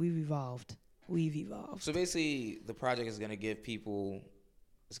we've evolved. So basically the project is gonna give people,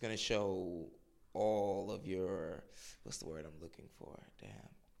 it's gonna show all of your, what's the word I'm looking for? Damn.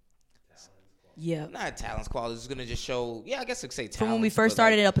 Yeah, not talents, qualities. It's gonna just show. Yeah, I guess I could say talents. From when we first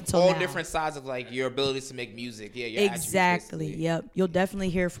started it up until all now. different sides of like your abilities to make music. Yeah, your exactly. Yep, you'll definitely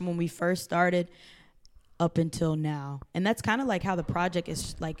hear from when we first started up until now, and that's kind of like how the project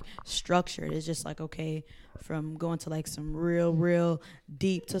is like structured. It's just like okay, from going to like some real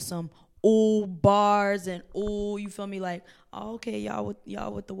deep to some bars and you feel me, like okay, y'all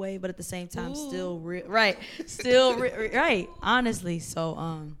with the wave, but at the same time still right, honestly.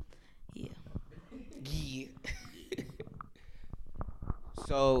 So yeah.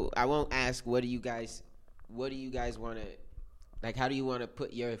 So I won't ask what do you guys want to, like, how do you want to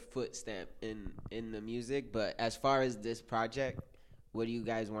put your foot stamp in the music? But as far as this project, what do you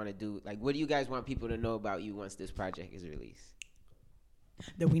guys want to do? Like, what do you guys want people to know about you once this project is released?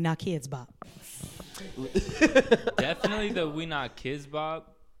 That we not Kids Bop. Definitely that we not Kids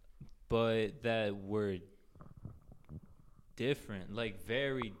Bop, but that we're different, like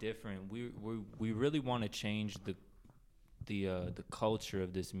very different. We really want to change the culture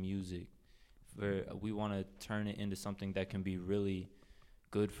of this music. We want to turn it into something that can be really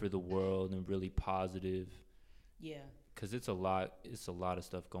good for the world and really positive. Yeah. Cause it's a lot of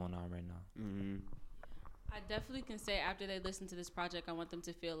stuff going on right now. Mm-hmm. I definitely can say after they listen to this project, I want them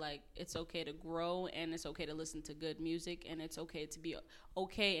to feel like it's okay to grow and it's okay to listen to good music and it's okay to be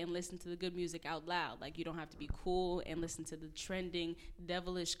okay and listen to the good music out loud. Like you don't have to be cool and listen to the trending,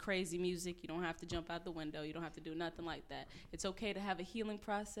 devilish, crazy music. You don't have to jump out the window. You don't have to do nothing like that. It's okay to have a healing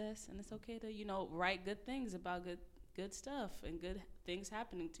process and it's okay to, write good things about good stuff and good things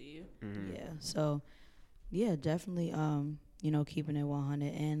happening to you. Mm-hmm. Yeah. So, yeah, definitely, keeping it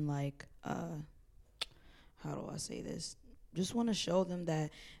 100 and like, how do I say this? Just want to show them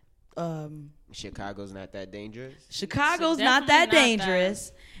that Chicago's not that dangerous. Chicago's not that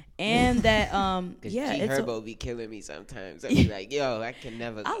dangerous. And that, yeah. G Herbo be killing me sometimes. I be like, yo, I can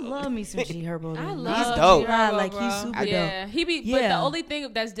never go. I love me some G Herbo. I love he's dope. G Herbo, like, bro. he's super yeah. dope. He be, but the only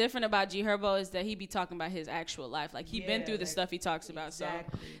thing that's different about G Herbo is that he be talking about his actual life. Like, he been through the stuff he talks about.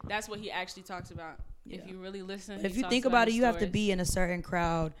 Exactly. So that's what he actually talks about. Yeah. If you really listen. If you think about it, you have to be in a certain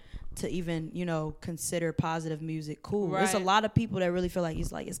crowd to even, consider positive music cool. Right. There's a lot of people that really feel like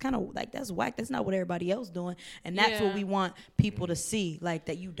it's kind of like, that's whack. That's not what everybody else doing. And that's what we want people to see. Like,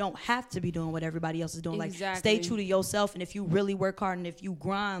 that you don't have to be doing what everybody else is doing. Exactly. Like, stay true to yourself. And if you really work hard and if you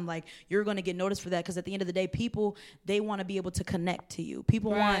grind, like, you're going to get noticed for that. Because at the end of the day, people, they want to be able to connect to you.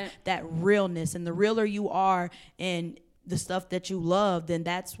 People want that realness. And the realer you are and the stuff that you love, then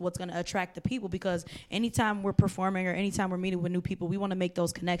that's what's going to attract the people. Because anytime we're performing or anytime we're meeting with new people, we want to make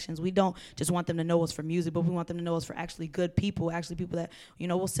those connections. We don't just want them to know us for music, but we want them to know us for actually good people, actually people that,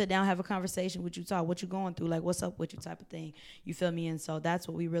 we'll sit down, have a conversation with you, talk what you going through, like what's up with you type of thing. You feel me? And so that's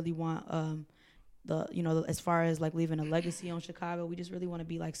what we really want. As far as like leaving a legacy on Chicago, we just really want to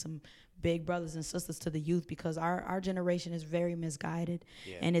be like some big brothers and sisters to the youth, because our generation is very misguided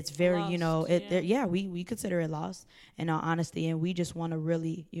and it's very, lost, we consider it lost in all honesty, and we just want to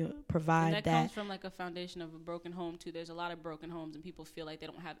really provide and that comes from like a foundation of a broken home too. There's a lot of broken homes and people feel like they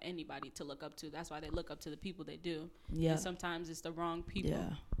don't have anybody to look up to. That's why they look up to the people they do. Yeah. And sometimes it's the wrong people.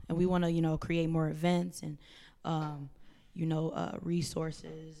 Yeah. And we want to, create more events and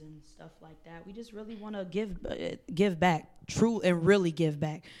resources and stuff like that. We just really want to give back, true and really give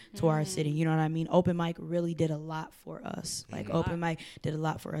back to our city. You know what I mean? Open mic really did a lot for us. Like open mic did a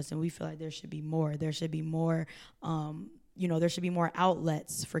lot for us, and we feel like there should be more. There should be more. There should be more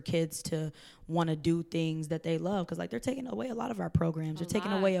outlets for kids to want to do things that they love, because like they're taking away a lot of our programs. They're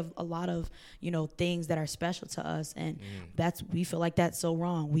taking away a lot of things that are special to us, and we feel like that's so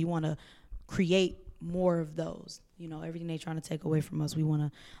wrong. We want to create more of those. Everything they're trying to take away from us, we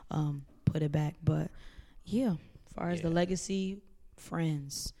want to put it back. But yeah, as far as the legacy,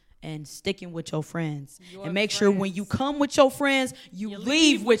 friends, and sticking with your friends, and make sure when you come with your friends, you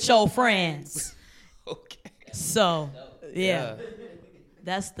leave with your friends. Okay. So yeah,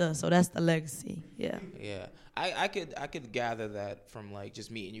 that's the legacy. Yeah. Yeah, I could gather that from like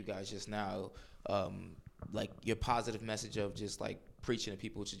just meeting you guys just now, like your positive message of just like preaching to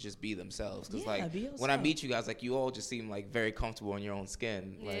people to just be themselves. Because when I meet you guys, like you all just seem like very comfortable in your own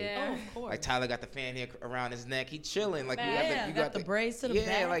skin. Like, of course. Like Tyler got the fan here around his neck, he chilling. Like you got the braids to the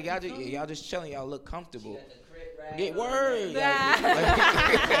back. Yeah, like y'all just chilling. Y'all look comfortable. Get word. But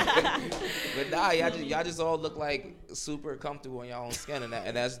nah, y'all just all look like super comfortable in your own skin,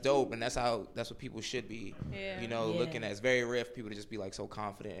 and that's dope. And that's what people should be. Looking at. It's very rare for people to just be like so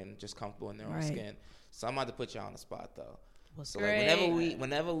confident and just comfortable in their own skin. So I'm about to put y'all on the spot though. So like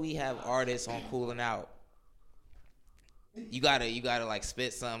whenever we have artists on Cooling Out, you gotta like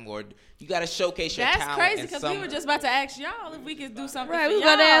spit some, or you gotta showcase your talent. That's crazy, because we were just about to ask y'all if we could do something. Right, we were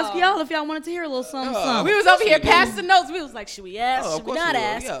about to ask y'all if y'all wanted to hear a little something. We was over here passing notes. We was like, should we ask? Should we not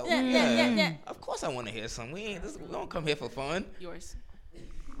ask? Yeah. Of course I want to hear something. We don't come here for fun. Yours.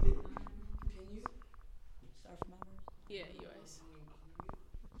 Yeah, yours.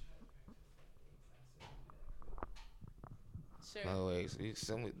 Sure. Oh wait,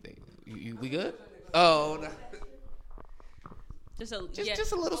 we good? Oh no. Just a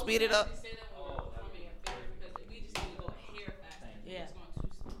little speed it up. Yeah.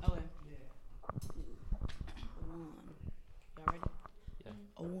 Okay. Y'all ready? Yeah.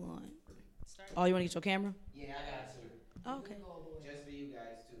 A one. Oh, you want to get your camera? Yeah, I got to. Oh, okay. Just for you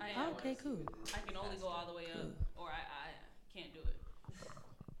guys too. Okay, cool. I can only go all the way up, or I can't do it.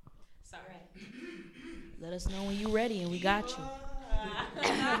 Sorry. Let us know when you're ready, and we got you.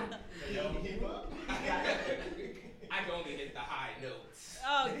 I can only hit the high notes.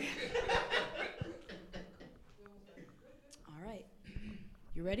 Oh. All right.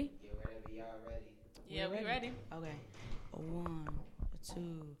 You ready? Yeah, whenever y'all ready. Yeah, we ready. Okay. A one, a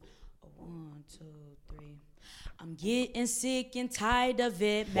two, a 1, 2, 3. I'm getting sick and tired of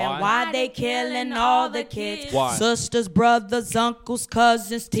it, man. Why they killing all the kids? Why? Sisters, brothers, uncles,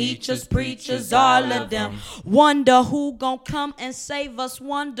 cousins, teachers, preachers, all of them. Wonder who gon' come and save us,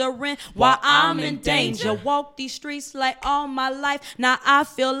 wondering why I'm in danger. Walk these streets like all my life. Now I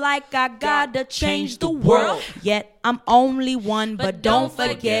feel like I gotta change the world. Yet I'm only one, but don't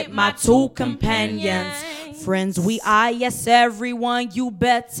forget my 2 companions. friends we are, yes, everyone. You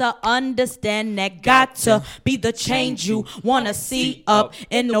better understand that got to be the change you wanna see up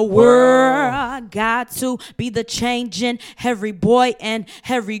in the world. Got to be the change in every boy and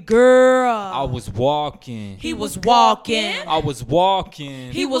every girl. I was walking. He was walking. I was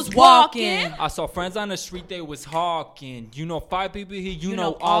walking. He was walking. I saw friends on the street, they was hawking. You know 5 people here, you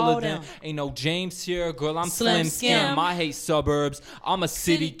know all of them. Ain't no James here, girl, I'm Slim Skim. I hate suburbs. I'm a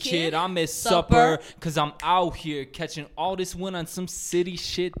city kid. I miss supper. Cause I'm out here catching all this wind on some city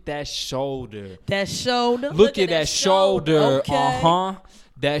shit. That shoulder. That shoulder. Look at that shoulder. Okay.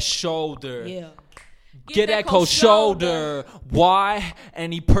 That shoulder. Yeah. Get that cold shoulder. Why?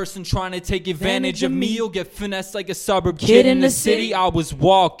 Any person trying to take advantage of me, you'll get finessed like a suburb kid in the city. I was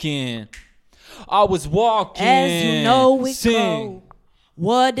walking. As you know it Sing. go.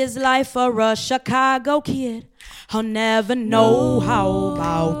 What is life for a Chicago kid? I'll never know. How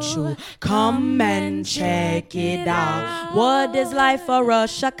about you? Come and check it out. What is life for a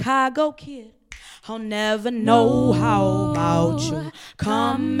Chicago kid? I'll never know. How about you?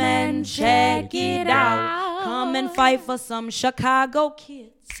 Come and check it out. Come and fight for some Chicago kids.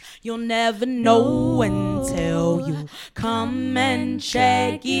 You'll never know until you come and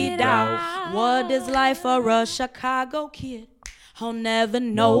check it out. What is life for a Chicago kid? I'll never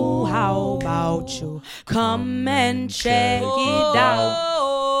know. How about you? Come and check it out.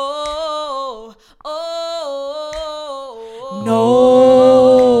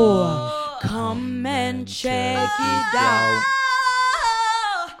 No, come and check it out.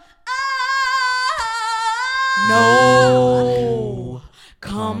 No,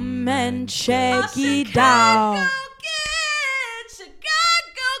 come and check it out.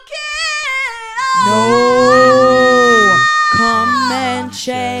 No, come and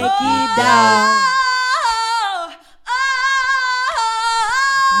check it out.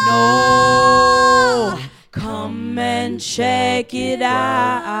 No, come and check it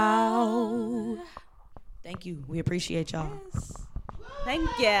out. Thank you. We appreciate y'all. Thank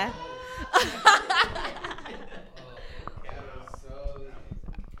you.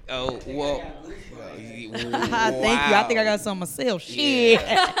 Oh, well. Thank you. I think I got some myself. Shit.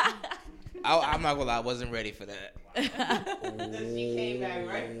 I'm not gonna lie, I wasn't ready for that. She came back,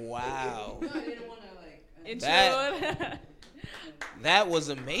 right? Wow. No, I didn't want to That was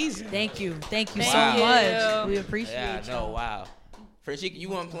amazing. Thank you. Thank you Wow. so much. We appreciate Yeah, y'all. no, wow. Frenchie, you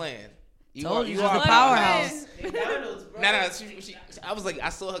weren't playing. Told you, you she's are a powerhouse. No, she, I was like, I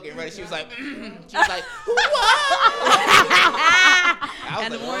saw her getting ready. She was like, she was like, what? I was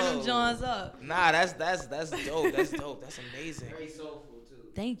And like, one of them whoa. Johns up. Nah, that's dope. That's dope. That's amazing. Very soulful too.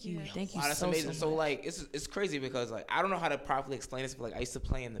 Thank you. Thank you Wow, that's so, amazing. so So much. like, it's crazy because like I don't know how to properly explain this, but like I used to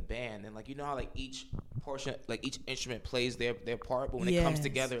play in the band, and like you know how like each portion, like each instrument plays their part, but when it comes Yes.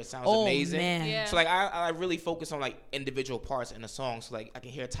 together, it sounds Oh, amazing. man. Yeah. So like I really focus on like individual parts in a song. So like I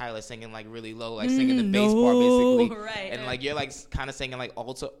can hear Tyler singing like really low, like singing the bass part basically, right. and like you're like kind of singing like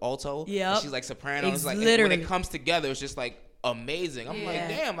alto. Yep. And she's like soprano. It's like and Literally. when it comes together, it's just like amazing. I'm like,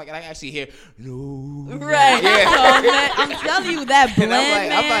 damn, like and I actually hear no. Right. Yeah. So, man, I'm telling you that blend,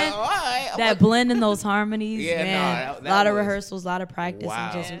 And I'm like, man. all right. I'm that like, blend in those harmonies, Yeah, man. no, that a lot of was- rehearsals, a lot of practice,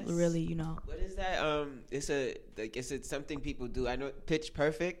 Wow. and just really, you know. What is that? Is it something people do? I know Pitch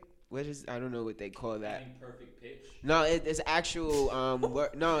Perfect. What is? I don't know what they call that. Perfect pitch. No, it's actual.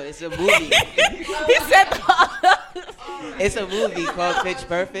 No, it's a movie. He said, It's a movie called Pitch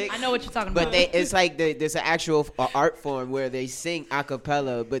Perfect. I know what you're talking But about. it's like there's an actual art form where they sing a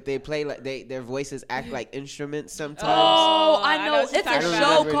cappella, but they play like their voices act like instruments sometimes. Oh, I I know know. what you're It's talking a about. show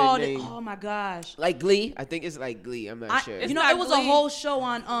I don't remember called. the name. Oh my gosh. Like Glee, I think it's like Glee. I'm not sure. You know, not it was a Glee. whole show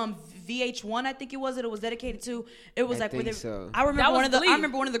on VH1. I think it was. It was dedicated to. It was I like where think they, so. I remember That one was of the. Glee. I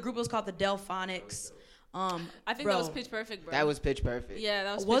remember one of the group was called the Delphonics. I think bro. that was Pitch Perfect, bro. That was Pitch Perfect. Yeah,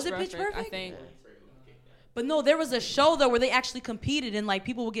 that was. Was Pitch it Pitch Perfect? I Perfect? think. But no, there was a show though where they actually competed and like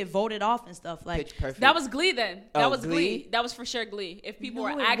people would get voted off and stuff. Like Pitch Perfect. That was Glee then. That Oh, was Glee? Glee. That was for sure Glee. If people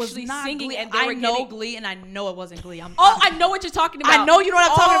no, were it was actually not singing Glee. and they I were know getting. Glee and I know it wasn't Glee. I know what you're talking about. I know you know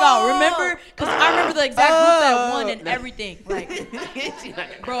what I'm talking about. Oh. Remember? Because I remember the exact group that won and everything.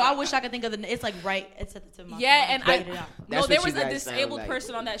 Like, bro, I wish I could think of the. It's like right. It's at the tip of my Yeah, tongue. and Get it out. no, That's there what was you a guys sound disabled like.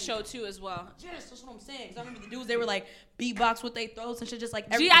 person on that show too as well. Yes, that's what I'm saying. Because I remember the dudes, they were like beatbox with their throats and shit, just like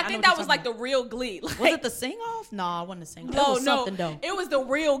Gee, everything. I know think what that you're was talking like the real Glee. about. Like, Was it the sing off? No, I wasn't the sing off. No, It was no, something though. it was the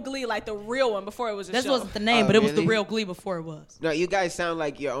real Glee, like the real one before it was a This show. wasn't the name, Oh, but it was the really? real Glee before it was. No, you guys sound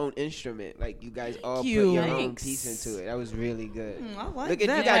like your own instrument. Like you guys all put you. your own Thanks. piece into it. That was really good. I like Look at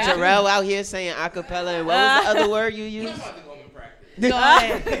that. you got Yeah. Jarrell out here saying acapella and what was the other word you used? Go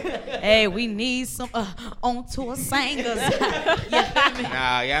ahead. Hey, we need some on tour singers.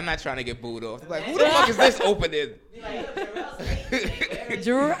 Nah, yeah, I'm not trying to get booed off. Like, who the fuck is this opening?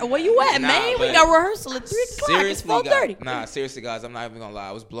 Where you at, man? We got rehearsal at 3 o'clock. Seriously, it's 4:30. Nah, seriously, guys, I'm not even gonna lie.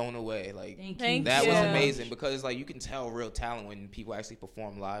 I was blown away. Like, Thank that you. was amazing because like you can tell real talent when people actually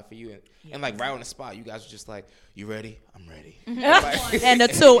perform live for you, and like right on the spot, you guys are just like, "You ready? I'm ready." Like, And a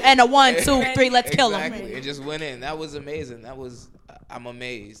 2 and a 1, 2, 3. Let's kill them. Exactly. It just went in. That was amazing. I'm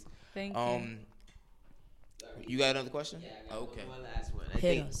amazed. Thank you. You got another question? Yeah, okay. One last one. I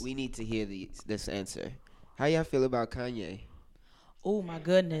think we need to hear this answer. How y'all feel about Kanye? Oh my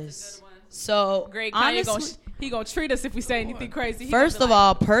goodness. So Great, Kanye honestly, he gonna treat us if we say anything crazy. First of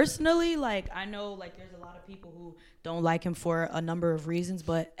all, personally, like I know like there's a lot of people who don't like him for a number of reasons,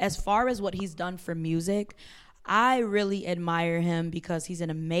 but as far as what he's done for music, I really admire him because he's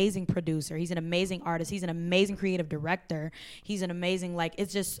an amazing producer. He's an amazing artist. He's an amazing creative director. He's an amazing, like,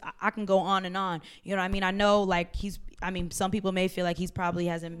 it's just, I can go on and on. You know what I mean? I know, like, some people may feel like he's probably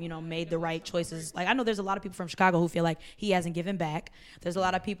hasn't, made the right choices. Like, I know there's a lot of people from Chicago who feel like he hasn't given back. There's a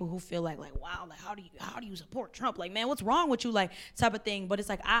lot of people who feel like wow, like, how do you support Trump? Like, man, what's wrong with you? Like, type of thing. But it's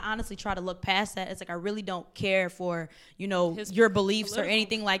like, I honestly try to look past that. It's like, I really don't care for, your beliefs or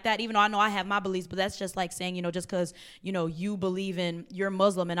anything like that, even though I know I have my beliefs, but that's just like saying, just because, you believe in, you're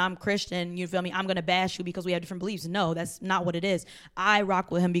Muslim and I'm Christian, you feel me? I'm going to bash you because we have different beliefs. No, that's not what it is. I rock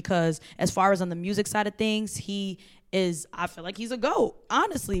with him because as far as on the music side of things, I feel like he's a GOAT,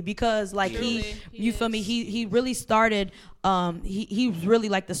 honestly, because like you feel me? He really started, he's really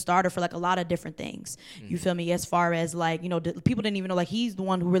like the starter for like a lot of different things. You feel me? As far as like, people didn't even know like he's the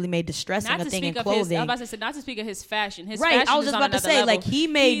one who really made distressing a thing in clothing. I was about to say, not to speak of his fashion. His right, fashion I was just about to say, like he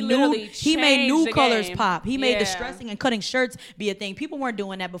made new colors pop. He made distressing and cutting shirts be a thing. People weren't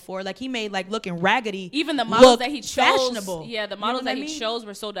doing that before. Like he made like looking raggedy. Even the models that he chose, fashionable. Yeah, the models that he chose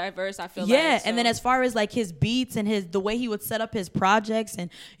were so diverse. I feel yeah, like, and then as far as like his beats and the way he would set up his projects,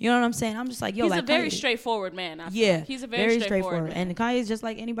 and you know what I'm saying, I'm just like, yo, he's like a very Kanye, straightforward man. I feel like. He's a very straightforward man. And Kanye's just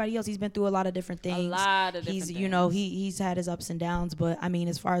like anybody else. He's been through a lot of different things. He's he's had his ups and downs, but I mean,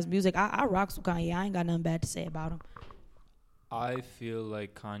 as far as music, I rocks with Kanye. I ain't got nothing bad to say about him. I feel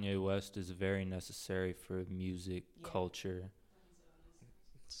like Kanye West is very necessary for music culture.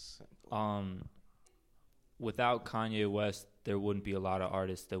 Without Kanye West, there wouldn't be a lot of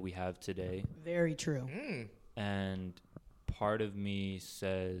artists that we have today. Very true. And part of me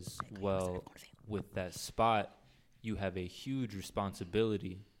says, well, with that spot, you have a huge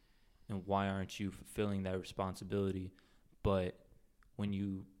responsibility, and why aren't you fulfilling that responsibility? But when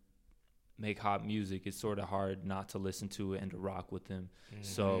you make hot music, it's sort of hard not to listen to it and to rock with him.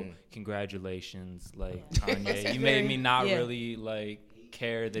 So congratulations, like Kanye. You made me not really like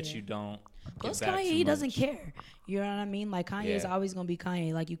care that you don't. Plus Kanye, he doesn't care. You know what I mean? Like Kanye is always gonna be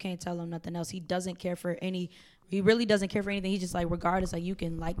Kanye. Like you can't tell him nothing else. He doesn't care for any. He really doesn't care for anything. He's just like, regardless, like you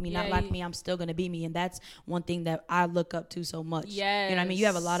can like me, not like me, I'm still gonna be me, and that's one thing that I look up to so much. Yes. You know what I mean? You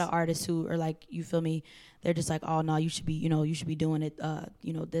have a lot of artists who are like, you feel me? They're just like, oh no, you should be, you should be doing it,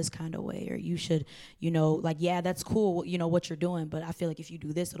 this kind of way, or you should, like, yeah, that's cool, what you're doing, but I feel like if you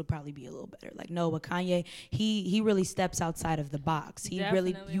do this, it'll probably be a little better. Like, no, but Kanye, he really steps outside of the box. He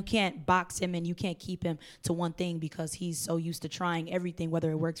really, you can't box him and you can't keep him to one thing because he's so used to trying everything, whether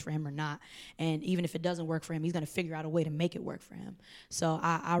it works for him or not. And even if it doesn't work for him, he's gonna figure out a way to make it work for him. So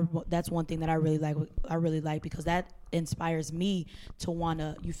I that's one thing that I really like because that inspires me to want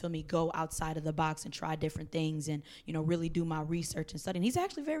to, you feel me, go outside of the box and try different things and, really do my research and study. And he's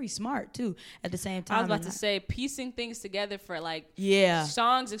actually very smart too at the same time. I was about to say, piecing things together for like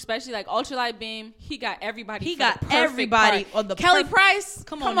songs, especially like Ultralight Beam, he got everybody. He got everybody on the Kelly Price.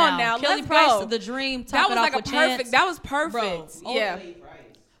 Come on now. Kelly Price, The Dream. That was like a perfect. Chance. That was perfect. Bro, yeah.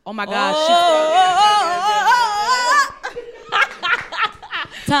 Oh my gosh.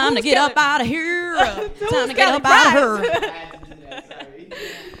 Time to get up out of here. Time to get up out of here.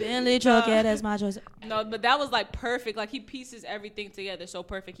 Bentley truck, that's my choice. No, but that was like perfect. Like he pieces everything together so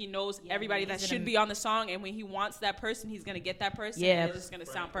perfect. He knows everybody that should be on the song, and when he wants that person, he's gonna get that person. Yeah, and it's just gonna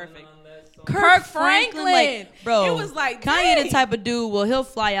sound perfect. Kirk Franklin, like, bro, it was like Kanye the type of dude. Well, he'll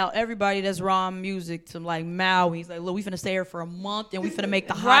fly out everybody that's raw music to like Maui. He's like, look, we finna stay here for a month, and we finna make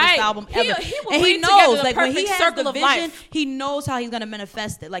the hottest album ever. And he knows, like when he has the vision, he knows how he's gonna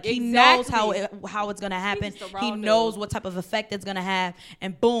manifest it. Like he knows how it's gonna happen. He knows what type of effect it's gonna have,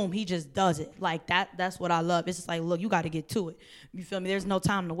 and boom, he just does it. Like that. That's what I love. It's just like, look, you got to get to it. You feel me? There's no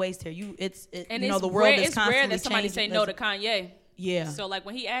time to waste here. The world is constantly changing. It's rare that somebody say no to Kanye. Yeah. So like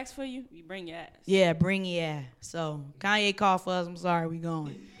when he asks for you, you bring your ass. Yeah, bring your ass. So Kanye called for us. I'm sorry, we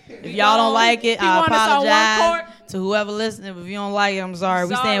going. If y'all don't like it, He I want us on one apologize court. to whoever listening. If you don't like it, I'm sorry.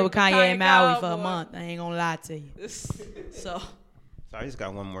 We staying with Kanye and Maui for a month. I ain't gonna lie to you. So I just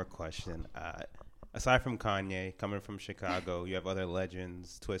got one more question. Aside from Kanye, coming from Chicago, you have other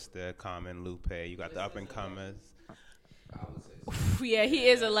legends, Twista, Common, Lupe. You got the up-and-comers. Yeah, he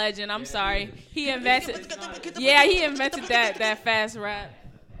is a legend. I'm sorry. He invented. Yeah, he invented that fast rap.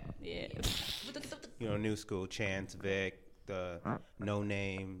 Yeah. You know, new school, Chance, Vic, the No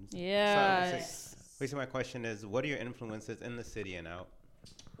Names. Yeah. Basically, my question is, what are your influences in the city and out?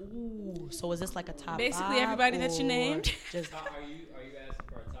 Ooh, so is this like a top Basically, 5, everybody that you named. Just, Are you asking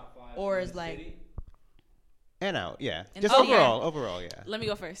for a top 5? or is like city? And out, yeah. And Just okay. overall, yeah. Let me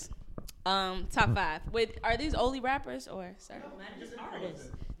go first. Top 5. Wait, are these only rappers or sorry? artists.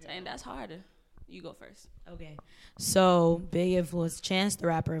 Dang, that's harder. You go first. Okay. So big influence, Chance the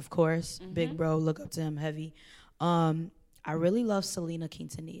Rapper, of course. Big bro, look up to him heavy. I really love Selena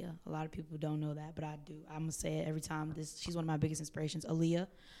Quintanilla. A lot of people don't know that, but I do. I'm gonna say it every time. She's one of my biggest inspirations. Aaliyah.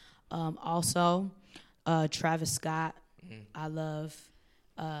 Also, Travis Scott. I love.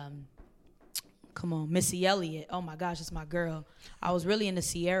 Come on, Missy Elliott. Oh my gosh, that's my girl. I was really into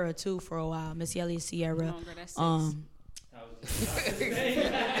Sierra too for a while. Missy Elliott, Sierra.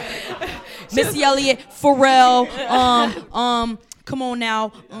 Missy Elliott, Pharrell. Come on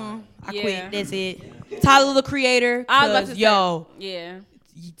now. I quit. That's it. Tyler the Creator. I was about to say, yeah.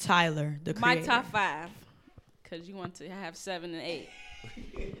 Tyler the Creator. My top 5, because you want to have 7 and 8.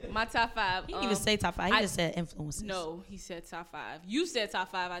 My top 5. He didn't even say top 5. He just said influences. No, he said top 5. You said top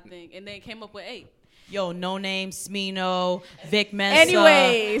 5, I think, and then came up with 8. Yo, No Name, Smino, Vic Mensa.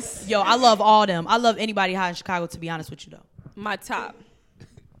 Anyways. Yo, I love all them. I love anybody hot in Chicago, to be honest with you, though. My top.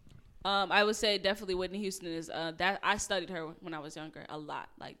 I would say definitely Whitney Houston is that. I studied her when I was younger a lot.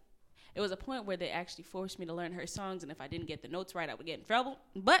 Like, it was a point where they actually forced me to learn her songs, and if I didn't get the notes right, I would get in trouble.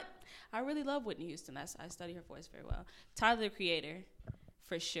 But I really love Whitney Houston. I study her voice very well. Tyler the Creator,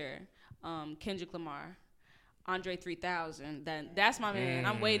 for sure. Kendrick Lamar, Andre 3000. That's my man.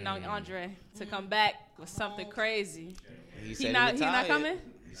 I'm waiting on Andre to come back with something crazy. He not coming?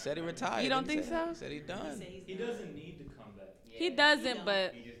 He said he retired. You don't think so? He said he's done. He doesn't need to come back. He doesn't,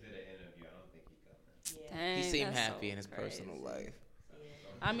 but He just did an interview. I don't think he's coming. dang, He seemed that's happy so in his crazy. personal life.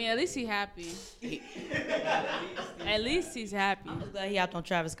 I mean, at least he's happy. At least he's happy. I'm just glad he hopped on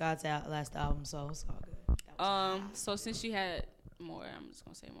Travis Scott's last album, so it's all good. So since you had more, I'm just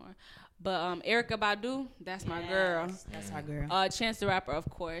gonna say more. But Erykah Badu, that's my girl. That's our girl. Chance the Rapper, of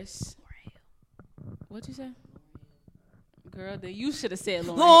course. What'd you say? Girl, then you should have said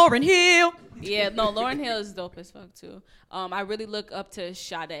Lauryn Hill. Yeah, no, Lauryn Hill is dope as fuck too. I really look up to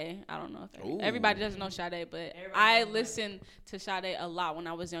Sade. I don't know if everybody doesn't know Sade, but I listened to Sade a lot when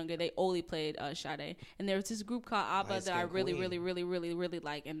I was younger. They only played Sade, and there was this group called ABBA that I really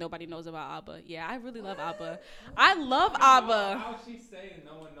like, and nobody knows about ABBA. Yeah, I really love ABBA. I love ABBA. How she saying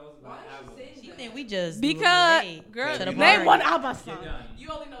no one knows about ABBA? She think we just Because late girl, to the name party. one ABBA song. You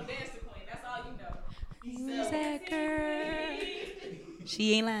only know Dance the Queen. That's all you know. Who's that girl?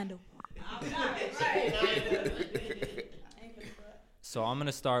 She ain't Lando. So I'm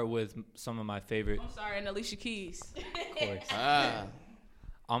gonna start with some of my favorite. I'm sorry, and Alicia Keys. Of course.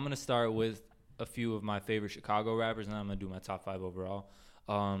 I'm gonna start with a few of my favorite Chicago rappers, and then I'm gonna do my top 5 overall.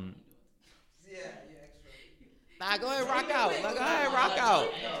 Nah, go ahead, rock out. Go ahead, rock out.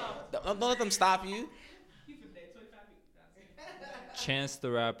 Don't let them stop you. Chance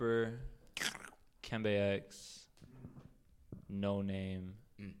the Rapper, Kembe X, No Name,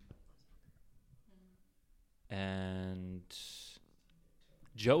 and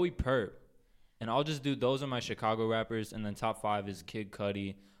Joey Pert. And I'll just do, those are my Chicago rappers, and then top 5 is Kid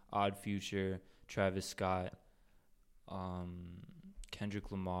Cudi, Odd Future, Travis Scott,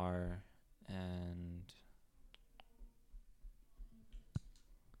 Kendrick Lamar, and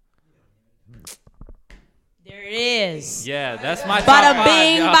There it is. yeah, that's my Bada top 5.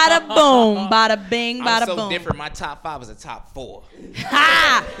 bing, y'all. bada boom, bada bing, I'm bada so boom. different. My top 5 is a top 4.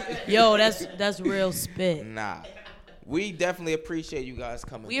 Ha! Yo, that's real spit. Nah. We definitely appreciate you guys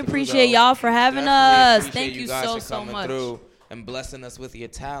coming We through, appreciate though. y'all for having Definitely us. appreciate Thank you guys so, for so coming much. through and blessing us with your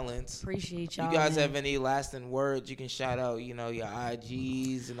talents. Appreciate y'all. You guys man. have any lasting words? You can shout out, your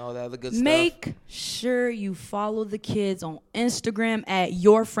IGs and all that other good stuff. Make sure you follow the kids on Instagram at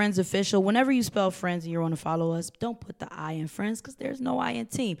Your Friends Official. Whenever you spell friends and you want to follow us, don't put the I in friends because there's no I in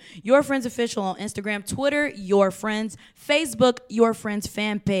team. Your Friends Official on Instagram, Twitter, Your Friends, Facebook, Your Friends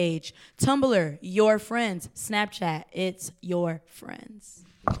fan page, Tumblr, Your Friends, Snapchat, it's Your Friends.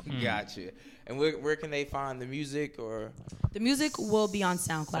 Gotcha. And where can they find the music or? The music will be on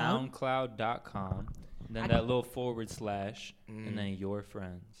SoundCloud. SoundCloud.com. Then that little / and then your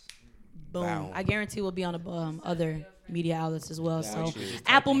friends. Boom. Wow. I guarantee we'll be on the other media outlets as well. Yeah, So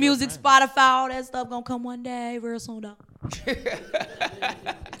Apple Music, Spotify, all that stuff gonna come one day real soon though.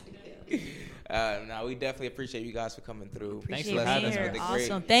 No, we definitely appreciate you guys for coming through. Thanks for being us here. with the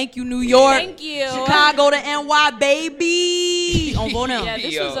Awesome. great. Thank you, New York. Thank you. Chicago to NY, baby. On Bonham. Yeah,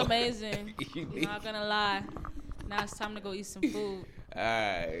 this was amazing. I'm not gonna lie. Now it's time to go eat some food. All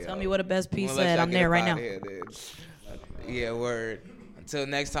right. Tell me what the best piece We'll let said. y'all I'm get there up right outta now. here, then. Yeah, word. Until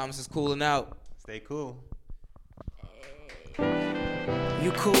next time, this is Cooling Out. Stay cool.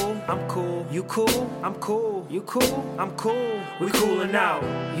 You cool, I'm cool. You cool, I'm cool. You cool, I'm cool. We coolin' out.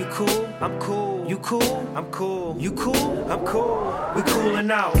 You cool, I'm cool. You cool, I'm cool. You cool, I'm cool. We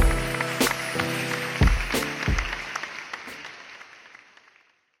coolin' out.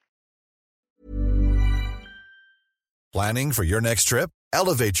 Planning for your next trip?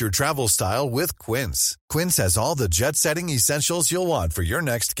 Elevate your travel style with Quince. Quince has all the jet-setting essentials you'll want for your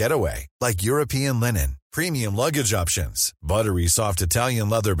next getaway, like European linen, premium luggage options, buttery soft Italian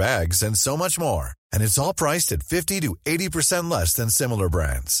leather bags, and so much more. And it's all priced at 50 to 80% less than similar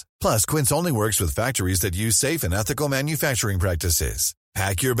brands. Plus, Quince only works with factories that use safe and ethical manufacturing practices.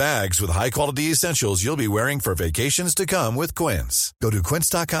 Pack your bags with high-quality essentials you'll be wearing for vacations to come with Quince. Go to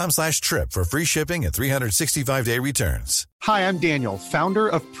quince.com/trip for free shipping and 365-day returns. Hi, I'm Daniel, founder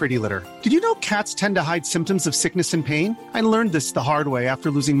of Pretty Litter. Did you know cats tend to hide symptoms of sickness and pain? I learned this the hard way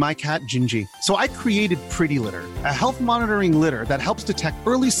after losing my cat, Gingy. So I created Pretty Litter, a health monitoring litter that helps detect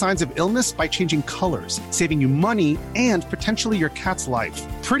early signs of illness by changing colors, saving you money and potentially your cat's life.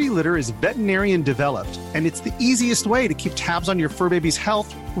 Pretty Litter is veterinarian developed, and it's the easiest way to keep tabs on your fur baby's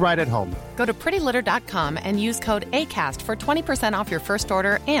health right at home. Go to prettylitter.com and use code ACAST for 20% off your first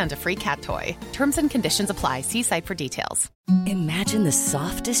order and a free cat toy. Terms and conditions apply. See site for details. Imagine the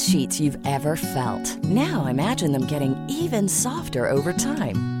softest sheets you've ever felt. Now imagine them getting even softer over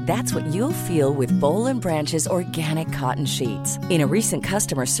time. That's what you'll feel with Boll & Branch's organic cotton sheets. In a recent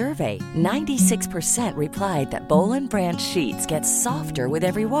customer survey, 96% replied that Boll & Branch sheets get softer with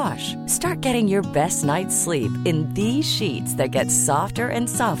every wash. Start getting your best night's sleep in these sheets that get softer and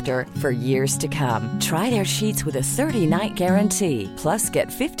softer for years to come. Try their sheets with a 30-night guarantee. Plus, get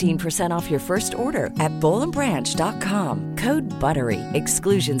 15% off your first order at bollandbranch.com. Code BUTTERY.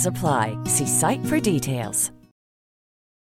 Exclusions apply. See site for details.